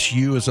 Is this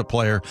you as a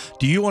player?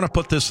 Do you want to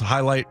put this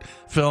highlight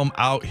film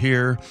out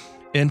here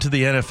into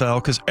the NFL?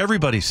 Because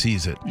everybody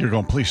sees it. You're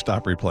going, please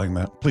stop replaying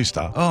that. Please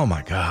stop. Oh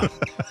my God.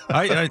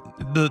 I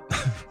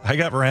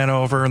got ran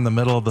over in the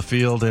middle of the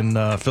field in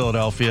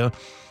Philadelphia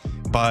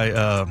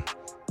by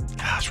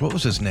what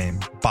was his name?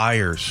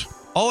 Byers.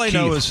 All I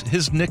know is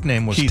his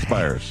nickname was Keith Tank.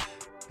 Byers.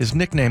 His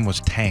nickname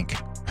was Tank.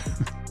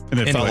 And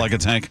it felt like a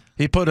tank.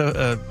 He put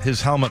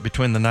his helmet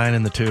between the 9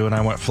 and the 2, and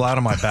I went flat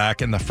on my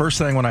back. And the first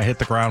thing when I hit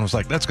the ground was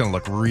like, that's going to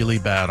look really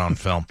bad on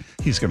film.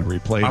 He's going to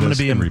replay. I'm going to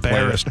be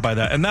embarrassed by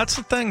that. And that's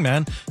the thing,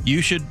 man.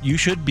 You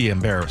should be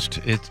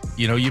embarrassed.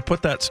 You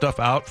put that stuff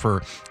out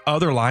for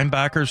other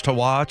linebackers to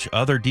watch,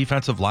 other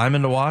defensive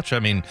linemen to watch. I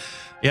mean,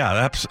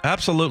 yeah,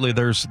 absolutely.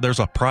 There's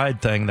a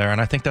pride thing there, and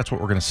I think that's what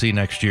we're going to see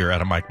next year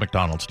out of Mike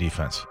Macdonald's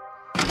defense.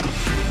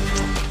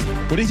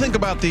 What do you think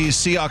about the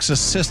Seahawks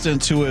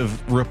assistants who have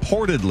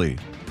reportedly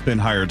been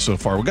hired so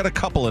far? We've got a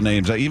couple of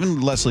names,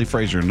 even Leslie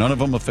Frazier, none of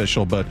them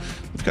official, but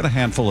we've got a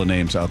handful of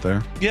names out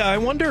there. Yeah, I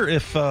wonder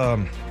if,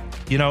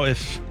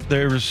 if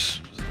there's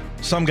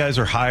some guys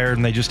are hired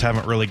and they just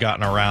haven't really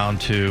gotten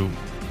around to,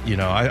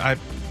 I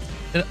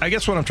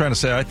guess what I'm trying to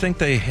say, I think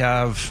they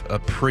have a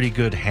pretty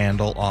good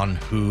handle on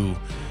who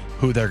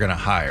they're going to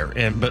hire.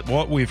 But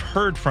what we've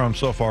heard from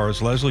so far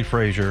is Leslie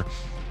Frazier,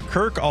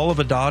 Kirk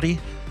Olivadotti.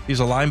 He's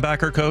a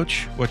linebacker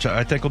coach, which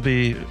I think will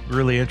be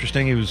really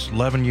interesting. He was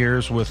 11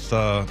 years with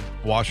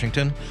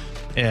Washington,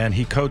 and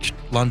he coached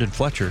London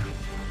Fletcher,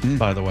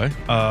 by the way.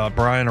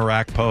 Brian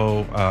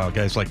Arakpo,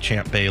 guys like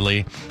Champ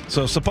Bailey.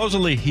 So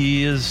supposedly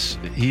he's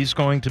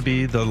going to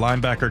be the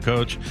linebacker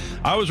coach.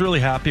 I was really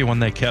happy when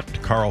they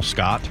kept Carl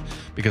Scott,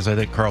 because I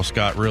think Carl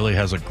Scott really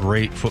has a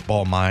great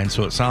football mind.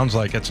 So it sounds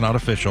like it's not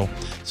official.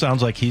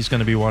 Sounds like he's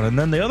going to be one. And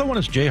then the other one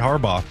is Jay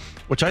Harbaugh,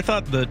 which I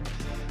thought that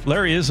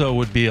Larry Izzo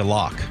would be a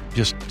lock,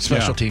 just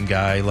special team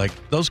guy. Like,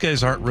 those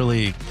guys aren't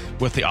really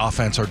with the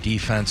offense or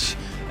defense.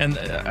 And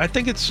I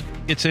think it's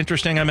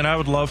interesting. I mean, I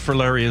would love for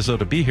Larry Izzo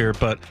to be here,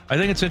 but I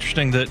think it's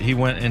interesting that he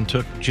went and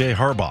took Jay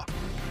Harbaugh,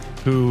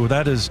 who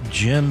that is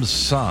Jim's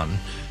son,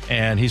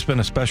 and he's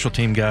been a special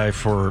team guy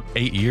for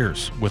 8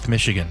 years with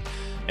Michigan.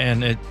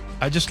 And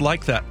I just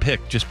like that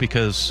pick, just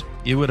because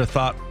you would have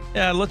thought,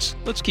 yeah, let's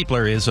keep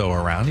Larry Izzo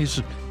around. He's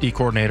a D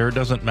coordinator. It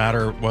doesn't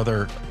matter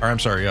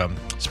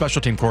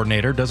special team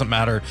coordinator. It doesn't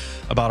matter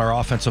about our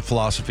offensive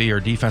philosophy or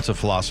defensive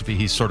philosophy.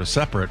 He's sort of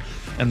separate.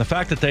 And the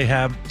fact that they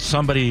have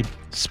somebody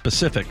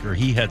specific, or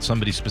he had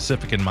somebody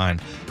specific in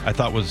mind, I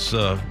thought was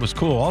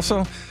cool.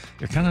 Also,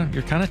 you're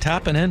kind of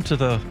tapping into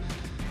the,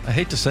 I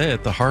hate to say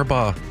it, the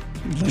Harbaugh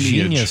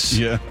genius.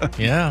 Yeah.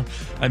 Yeah.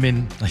 I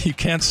mean, you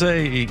could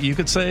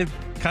say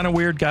kind of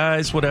weird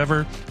guys,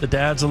 whatever. The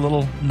dad's a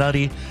little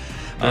nutty.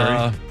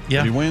 Yeah,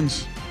 he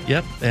wins.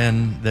 Yep,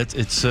 and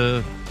it's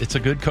a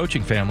good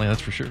coaching family,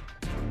 that's for sure.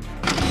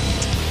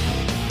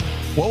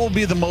 What will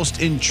be the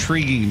most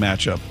intriguing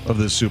matchup of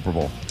this Super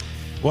Bowl?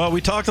 Well,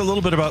 we talked a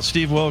little bit about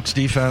Steve Wilkes'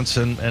 defense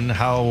and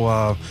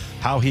how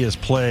he has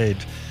played,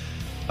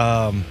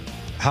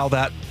 how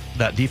that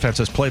defense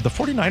has played. The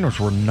 49ers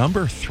were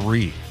number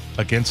 3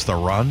 against the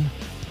run.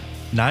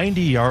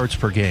 90 yards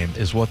per game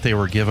is what they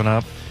were giving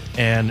up.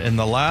 And in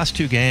the last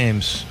 2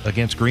 games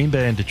against Green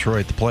Bay and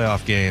Detroit, the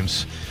playoff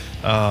games,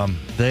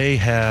 they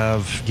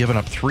have given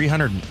up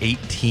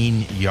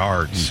 318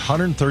 yards,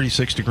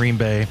 136 to Green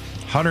Bay,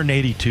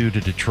 182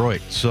 to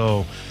Detroit.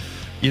 So,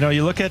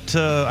 you look at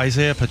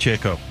Isaiah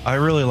Pacheco. I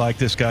really like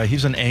this guy.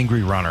 He's an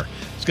angry runner.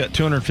 He's got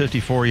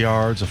 254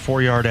 yards, a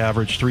 4-yard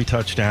average, 3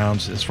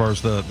 touchdowns as far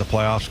as the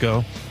playoffs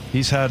go.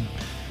 He's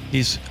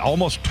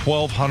almost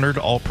 1,200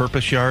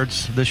 all-purpose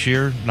yards this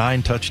year,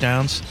 9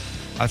 touchdowns.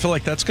 I feel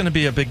like that's going to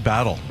be a big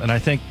battle. And I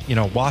think,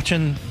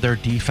 watching their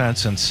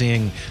defense and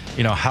seeing,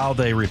 how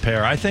they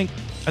repair. I think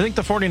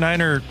the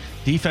 49er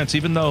defense,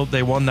 even though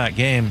they won that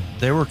game,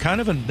 they were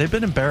they've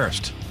been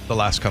embarrassed the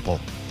last couple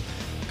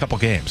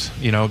games,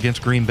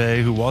 against Green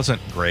Bay, who wasn't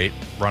great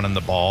running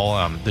the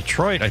ball.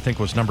 Detroit, I think,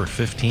 was number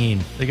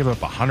 15. They gave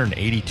up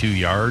 182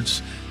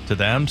 yards to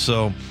them.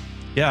 So,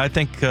 yeah, I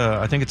think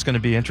it's going to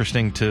be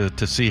interesting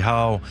to see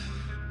how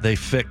they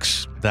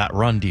fix that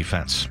run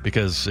defense,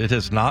 because it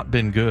has not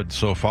been good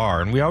so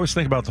far. And we always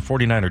think about the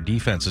 49er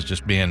defense as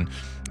just being,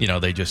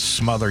 they just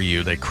smother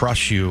you, they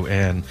crush you,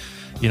 and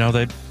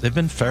they've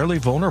been fairly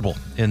vulnerable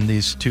in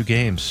these 2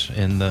 games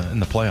in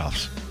the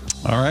playoffs.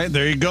 All right,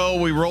 there you go.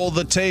 We roll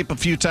the tape a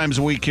few times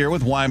a week here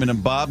with Wyman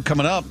and Bob.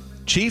 Coming up,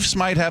 Chiefs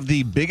might have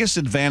the biggest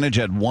advantage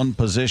at one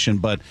position,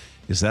 but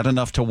is that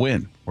enough to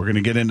win? We're going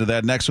to get into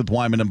that next with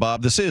Wyman and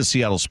Bob. This is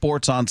Seattle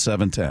Sports on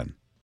 710.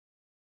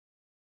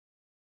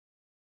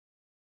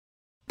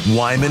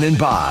 Wyman and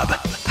Bob.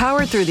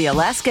 Powered through the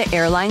Alaska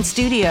Airlines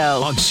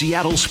Studio. On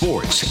Seattle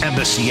Sports and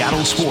the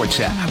Seattle Sports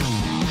app.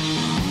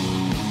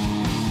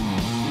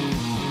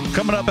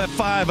 Coming up at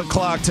 5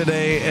 o'clock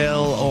today,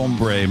 El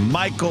Hombre,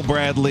 Michael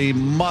Bradley,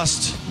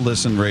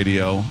 must-listen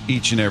radio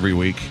each and every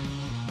week.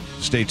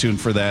 Stay tuned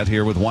for that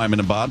here with Wyman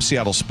and Bob.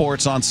 Seattle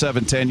Sports on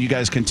 710. You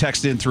guys can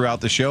text in throughout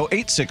the show.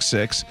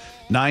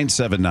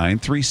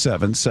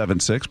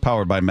 866-979-3776.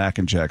 Powered by Mac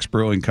and Jack's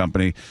Brewing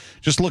Company.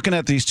 Just looking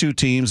at these 2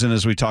 teams, and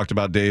as we talked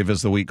about, Dave,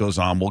 as the week goes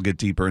on, we'll get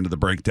deeper into the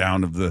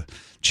breakdown of the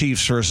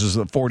Chiefs versus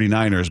the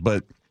 49ers.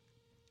 But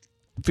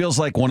it feels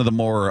like one of the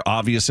more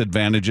obvious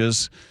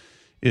advantages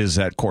is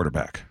at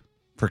quarterback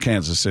for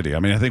Kansas City.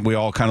 I mean, I think we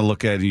all kind of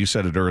look at, and you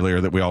said it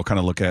earlier, that we all kind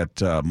of look at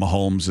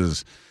Mahomes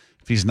as,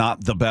 if he's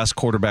not the best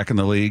quarterback in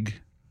the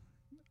league,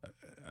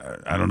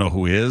 I don't know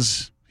who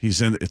is.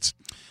 It's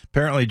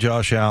apparently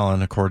Josh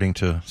Allen, according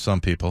to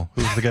some people.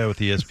 Who's the guy with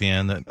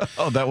ESPN?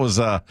 That was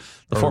the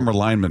former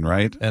lineman,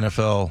 right?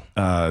 NFL.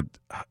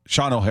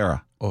 Sean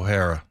O'Hara.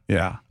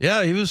 Yeah,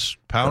 he was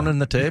pounding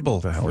the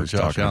table for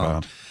Josh Allen.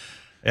 About.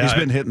 Yeah, he's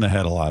been hitting the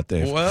head a lot,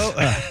 Dave. Well,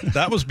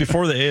 that was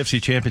before the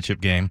AFC Championship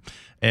game,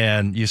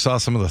 and you saw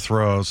some of the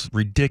throws.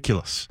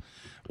 Ridiculous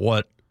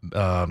what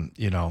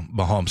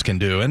Mahomes can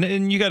do.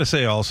 And you got to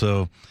say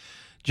also,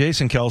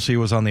 Jason Kelce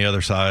was on the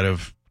other side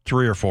of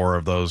 3 or 4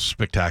 of those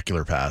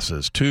spectacular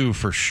passes. 2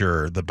 for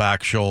sure, the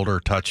back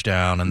shoulder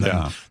touchdown, and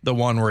then the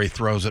one where he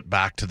throws it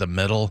back to the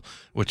middle,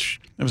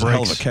 which it was a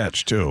hell of a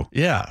catch too.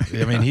 Yeah,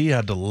 I mean, he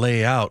had to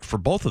lay out for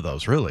both of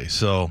those, really.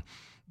 So,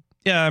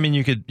 yeah, I mean,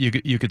 you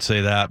could say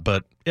that,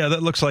 but yeah,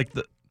 that looks like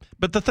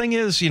But the thing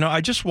is, I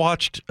just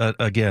watched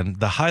again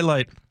the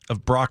highlight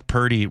of Brock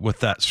Purdy with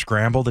that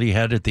scramble that he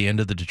had at the end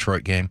of the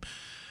Detroit game.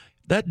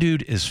 That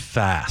dude is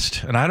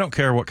fast, and I don't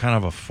care what kind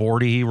of a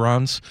 40 he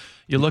runs.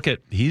 You look at,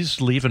 he's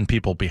leaving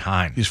people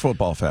behind. He's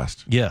football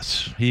fast.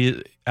 Yes,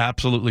 he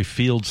absolutely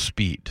field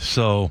speed.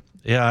 So,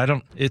 yeah,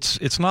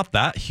 it's not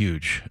that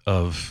huge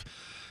of,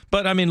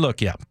 but I mean,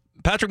 look, yeah,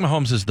 Patrick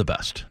Mahomes is the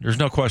best. There's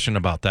no question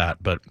about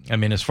that. But I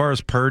mean, as far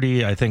as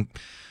Purdy, I think,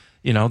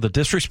 the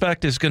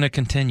disrespect is going to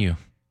continue,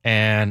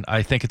 and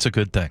I think it's a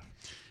good thing.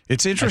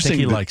 It's interesting. I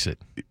think he likes it.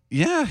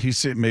 Yeah,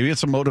 maybe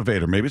it's a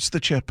motivator. Maybe it's the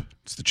chip.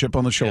 It's the chip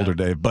on the shoulder,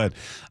 Dave. But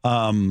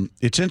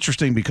it's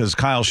interesting because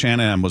Kyle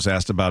Shanahan was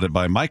asked about it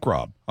by Mike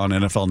Robb on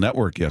NFL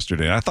Network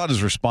yesterday. And I thought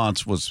his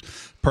response was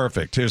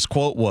perfect. His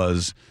quote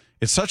was,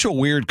 "It's such a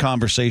weird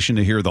conversation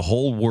to hear the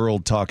whole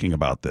world talking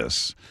about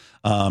this."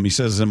 He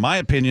says, "In my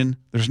opinion,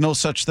 there's no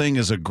such thing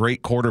as a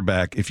great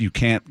quarterback if you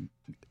can't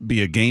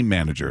be a game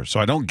manager. So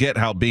I don't get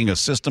how being a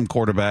system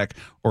quarterback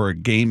or a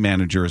game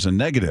manager is a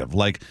negative.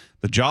 Like,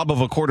 the job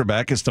of a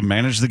quarterback is to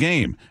manage the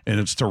game, and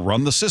it's to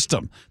run the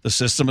system. The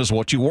system is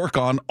what you work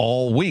on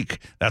all week.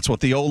 That's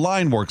what the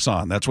O-line works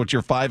on. That's what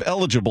your 5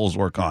 eligibles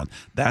work on.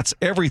 That's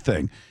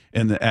everything.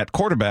 And at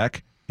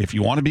quarterback, if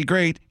you want to be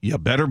great, you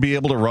better be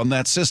able to run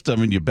that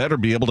system, and you better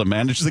be able to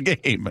manage the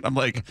game." And I'm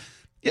like,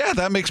 yeah,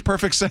 that makes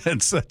perfect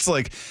sense. That's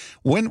like,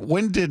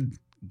 when did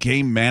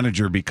game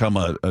manager become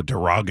a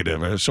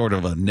derogative, a sort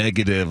of a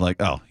negative, like,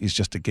 oh, he's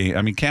just a game.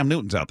 I mean, Cam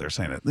Newton's out there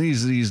saying it.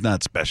 He's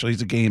not special.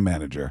 He's a game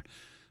manager.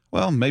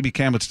 Well, maybe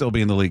Cam would still be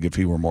in the league if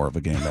he were more of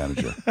a game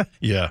manager.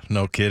 Yeah,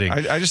 no kidding.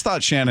 I just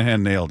thought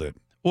Shanahan nailed it.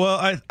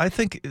 Well, I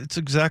think it's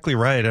exactly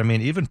right. I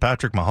mean, even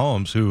Patrick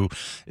Mahomes, who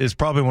is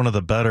probably one of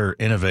the better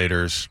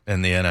innovators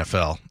in the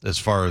NFL as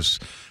far as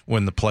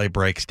when the play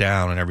breaks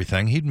down and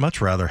everything, he'd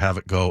much rather have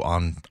it go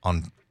on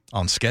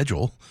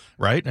schedule,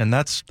 right? And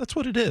that's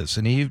what it is.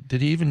 And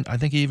I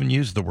think he even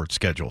used the word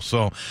schedule.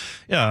 So,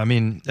 yeah, I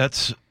mean,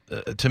 that's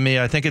to me,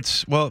 I think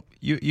it's, well,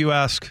 you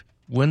ask,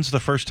 when's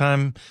the first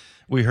time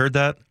we heard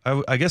that?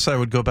 I guess I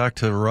would go back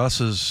to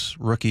Russ's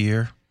rookie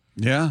year.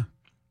 Yeah.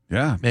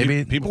 Yeah,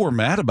 maybe people were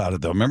mad about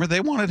it, though. Remember, they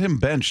wanted him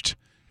benched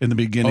in the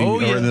beginning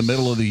or in the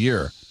middle of the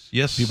year.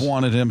 Yes. People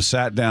wanted him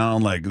sat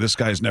down like, this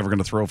guy's never going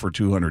to throw for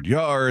 200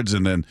 yards.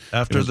 And then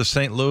after the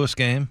St. Louis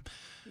game,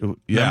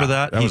 remember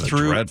that? That was a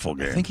dreadful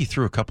game. I think he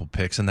threw a couple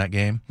picks in that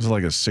game. It was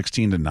like a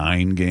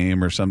 16-9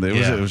 game or something.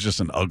 It was just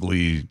an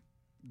ugly,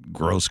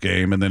 gross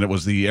game. And then it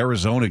was the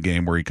Arizona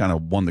game where he kind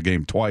of won the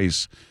game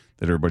twice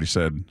that everybody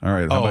said, all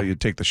right, how about you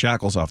take the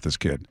shackles off this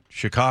kid?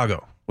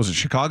 Chicago. Was it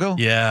Chicago?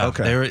 Yeah.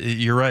 Okay.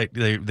 You're right.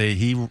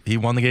 He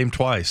won the game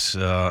twice,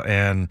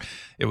 and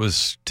it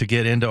was to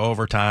get into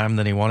overtime.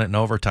 Then he won it in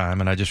overtime,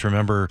 and I just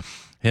remember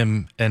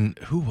him. And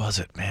who was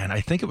it, man?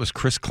 I think it was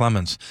Chris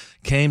Clemens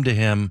came to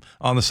him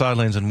on the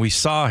sidelines, and we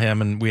saw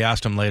him, and we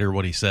asked him later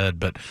what he said,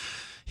 but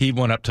he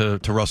went up to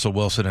Russell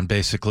Wilson and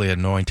basically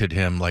anointed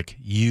him like,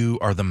 you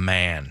are the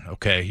man,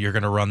 okay? You're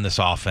going to run this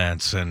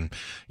offense, and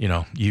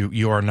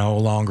you are no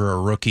longer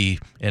a rookie,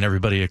 and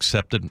everybody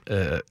accepted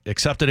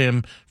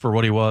him for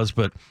what he was.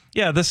 But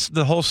yeah,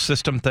 the whole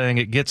system thing,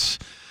 it gets,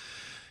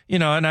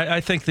 and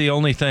I think the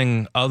only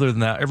thing other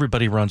than that,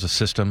 everybody runs a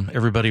system.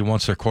 Everybody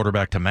wants their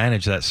quarterback to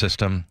manage that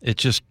system.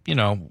 It's just,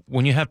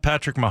 when you have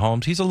Patrick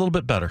Mahomes, he's a little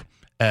bit better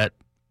at,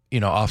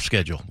 off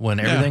schedule when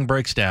everything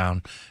breaks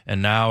down,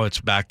 and now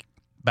it's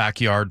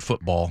backyard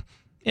football.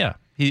 Yeah,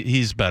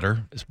 he's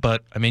better.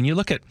 But I mean, you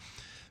look at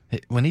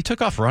when he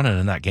took off running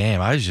in that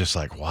game, I was just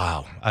like,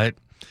 wow.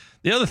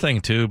 The other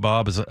thing too,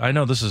 Bob, is I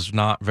know this is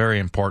not very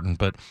important,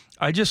 but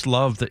I just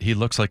love that he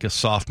looks like a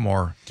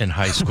sophomore in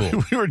high school.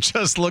 We were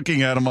just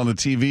looking at him on the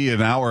TV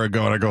an hour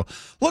ago, and I go,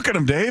 look at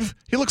him, Dave.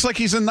 He looks like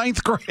he's in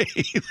ninth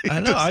grade. I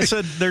know. I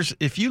said,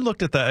 if you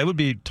looked at that, it would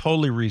be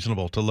totally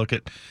reasonable to look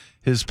at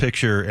his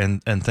picture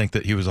and think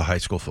that he was a high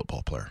school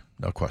football player.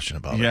 No question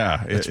about it.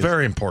 Yeah. It's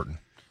very important.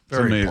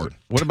 Very important.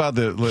 What about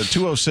the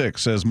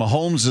 206 says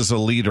Mahomes is a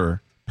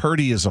leader,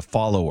 Purdy is a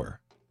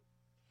follower.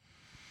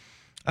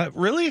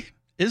 Really?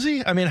 Is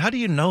he? I mean, how do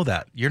you know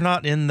that? You're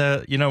not in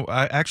the,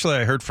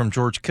 I heard from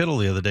George Kittle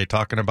the other day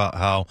talking about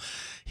how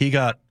he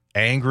got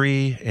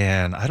angry,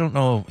 and I don't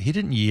know, he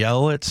didn't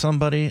yell at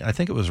somebody. I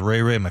think it was Ray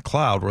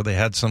McLeod, where they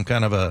had some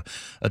kind of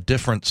a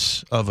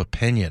difference of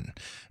opinion.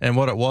 And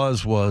what it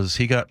was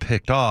he got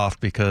picked off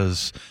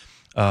because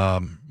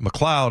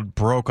McLeod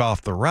broke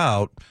off the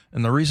route,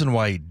 and the reason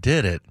why he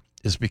did it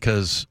is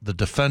because the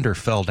defender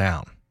fell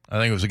down. I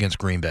think it was against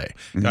Green Bay.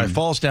 Guy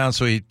falls down,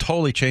 so he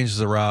totally changes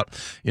the route,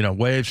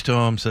 waves to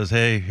him, says,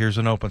 hey, here's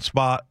an open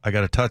spot. I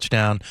got a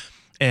touchdown.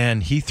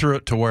 And he threw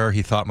it to where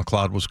he thought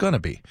McLeod was going to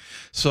be.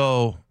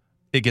 So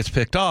it gets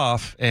picked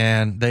off,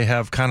 and they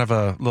have kind of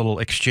a little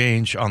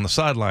exchange on the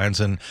sidelines.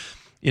 And,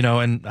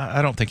 and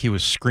I don't think he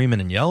was screaming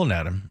and yelling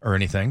at him or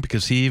anything,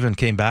 because he even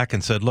came back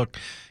and said, look,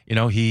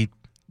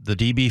 the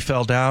DB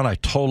fell down. I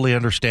totally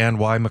understand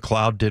why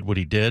McLeod did what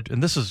he did.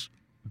 And this is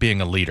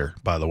being a leader,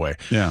 by the way.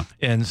 Yeah.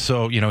 And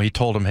so, he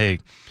told him, hey,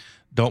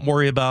 don't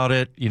worry about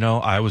it.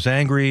 I was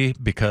angry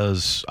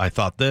because I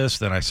thought this,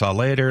 then I saw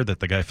later that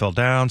the guy fell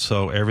down,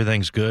 so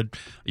everything's good.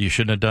 You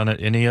shouldn't have done it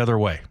any other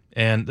way.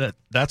 And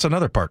that's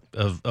another part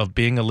of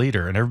being a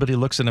leader. And everybody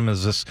looks at him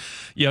as this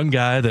young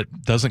guy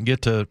that doesn't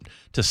get to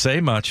say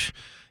much.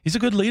 He's a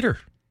good leader.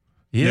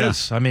 He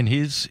is. I mean,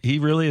 he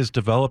really is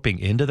developing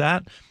into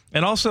that.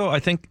 And also, I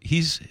think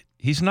he's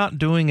not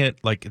doing it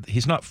like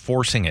he's not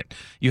forcing it.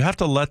 You have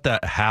to let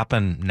that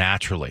happen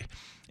naturally.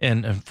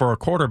 And for a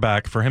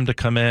quarterback, for him to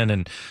come in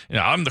and,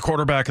 I'm the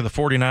quarterback of the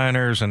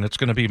 49ers and it's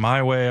going to be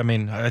my way. I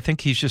mean, I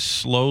think he's just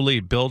slowly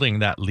building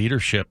that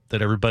leadership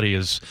that everybody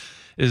is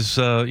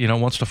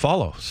wants to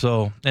follow.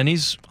 So, and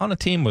he's on a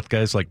team with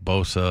guys like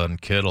Bosa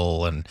and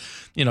Kittle and,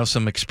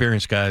 some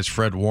experienced guys,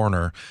 Fred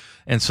Warner.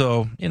 And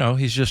so,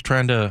 he's just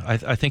trying to,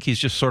 I think he's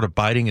just sort of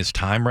biding his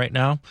time right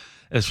now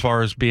as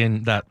far as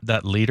being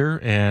that leader.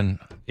 And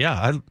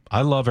yeah,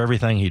 I love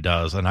everything he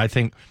does. And I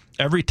think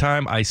every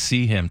time I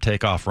see him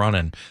take off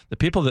running, the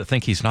people that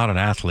think he's not an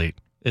athlete,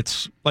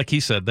 it's like he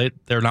said,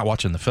 they're not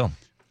watching the film.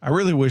 I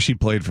really wish he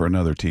played for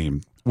another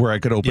team where I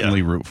could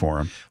openly root for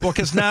him. Well,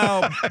 because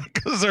now,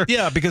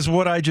 because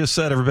what I just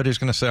said, everybody's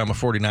going to say I'm a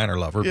 49er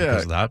lover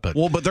because of that.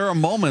 But there are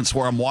moments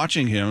where I'm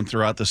watching him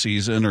throughout the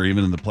season or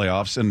even in the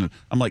playoffs, and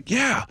I'm like,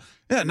 yeah,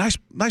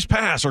 nice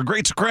pass or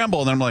great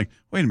scramble. And I'm like,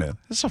 wait a minute,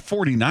 this is a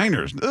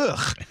 49ers.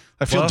 Ugh,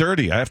 I feel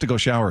dirty. I have to go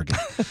shower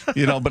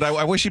again. But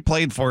I wish he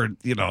played for,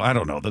 I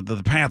don't know,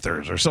 the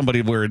Panthers or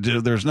somebody where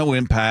there's no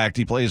impact.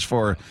 He plays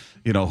for,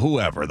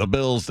 whoever, the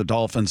Bills, the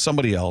Dolphins,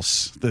 somebody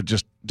else that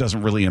just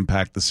doesn't really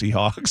impact the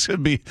Seahawks.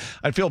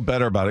 I'd feel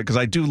better about it because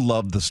I do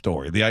love the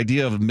story. The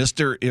idea of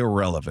Mr.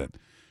 Irrelevant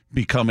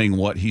becoming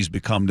what he's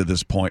become to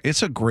this point.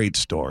 It's a great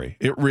story.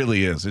 It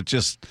really is.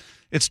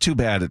 It's too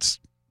bad it's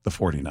the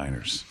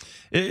 49ers.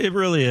 It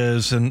really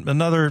is. And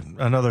another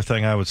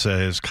thing I would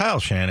say is Kyle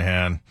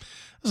Shanahan.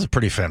 This is a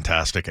pretty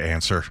fantastic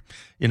answer.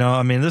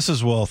 This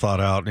is well thought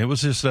out. It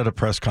was just at a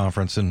press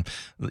conference, and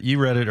you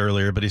read it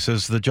earlier, but he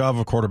says the job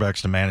of a quarterback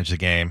is to manage the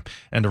game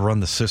and to run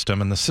the system,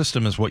 and the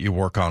system is what you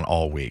work on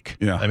all week.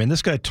 Yeah.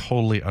 This guy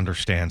totally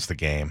understands the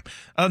game.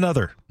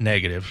 Another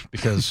negative,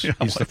 because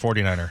he's the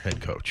 49er head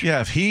coach.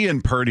 Yeah, if he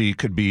and Purdy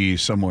could be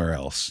somewhere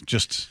else,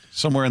 just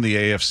somewhere in the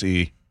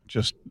AFC,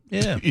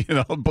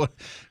 but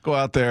go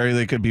out there.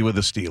 They could be with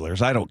the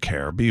Steelers. I don't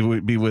care. Be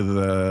with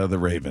the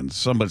Ravens.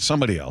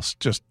 Somebody else.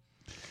 Just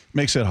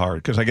makes it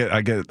hard because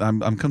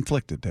I'm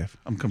conflicted, Dave.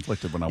 I'm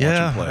conflicted when I watch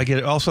him play. I get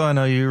it. Also, I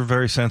know you're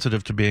very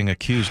sensitive to being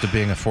accused of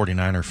being a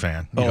 49er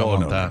fan. You don't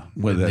want that.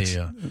 Well,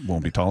 it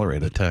won't be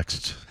tolerated. The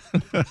texts.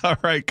 All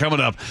right, coming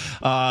up,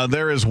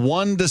 there is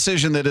one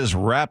decision that is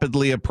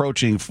rapidly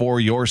approaching for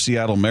your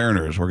Seattle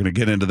Mariners. We're going to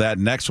get into that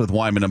next with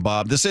Wyman and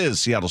Bob. This is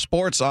Seattle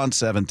Sports on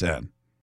 710.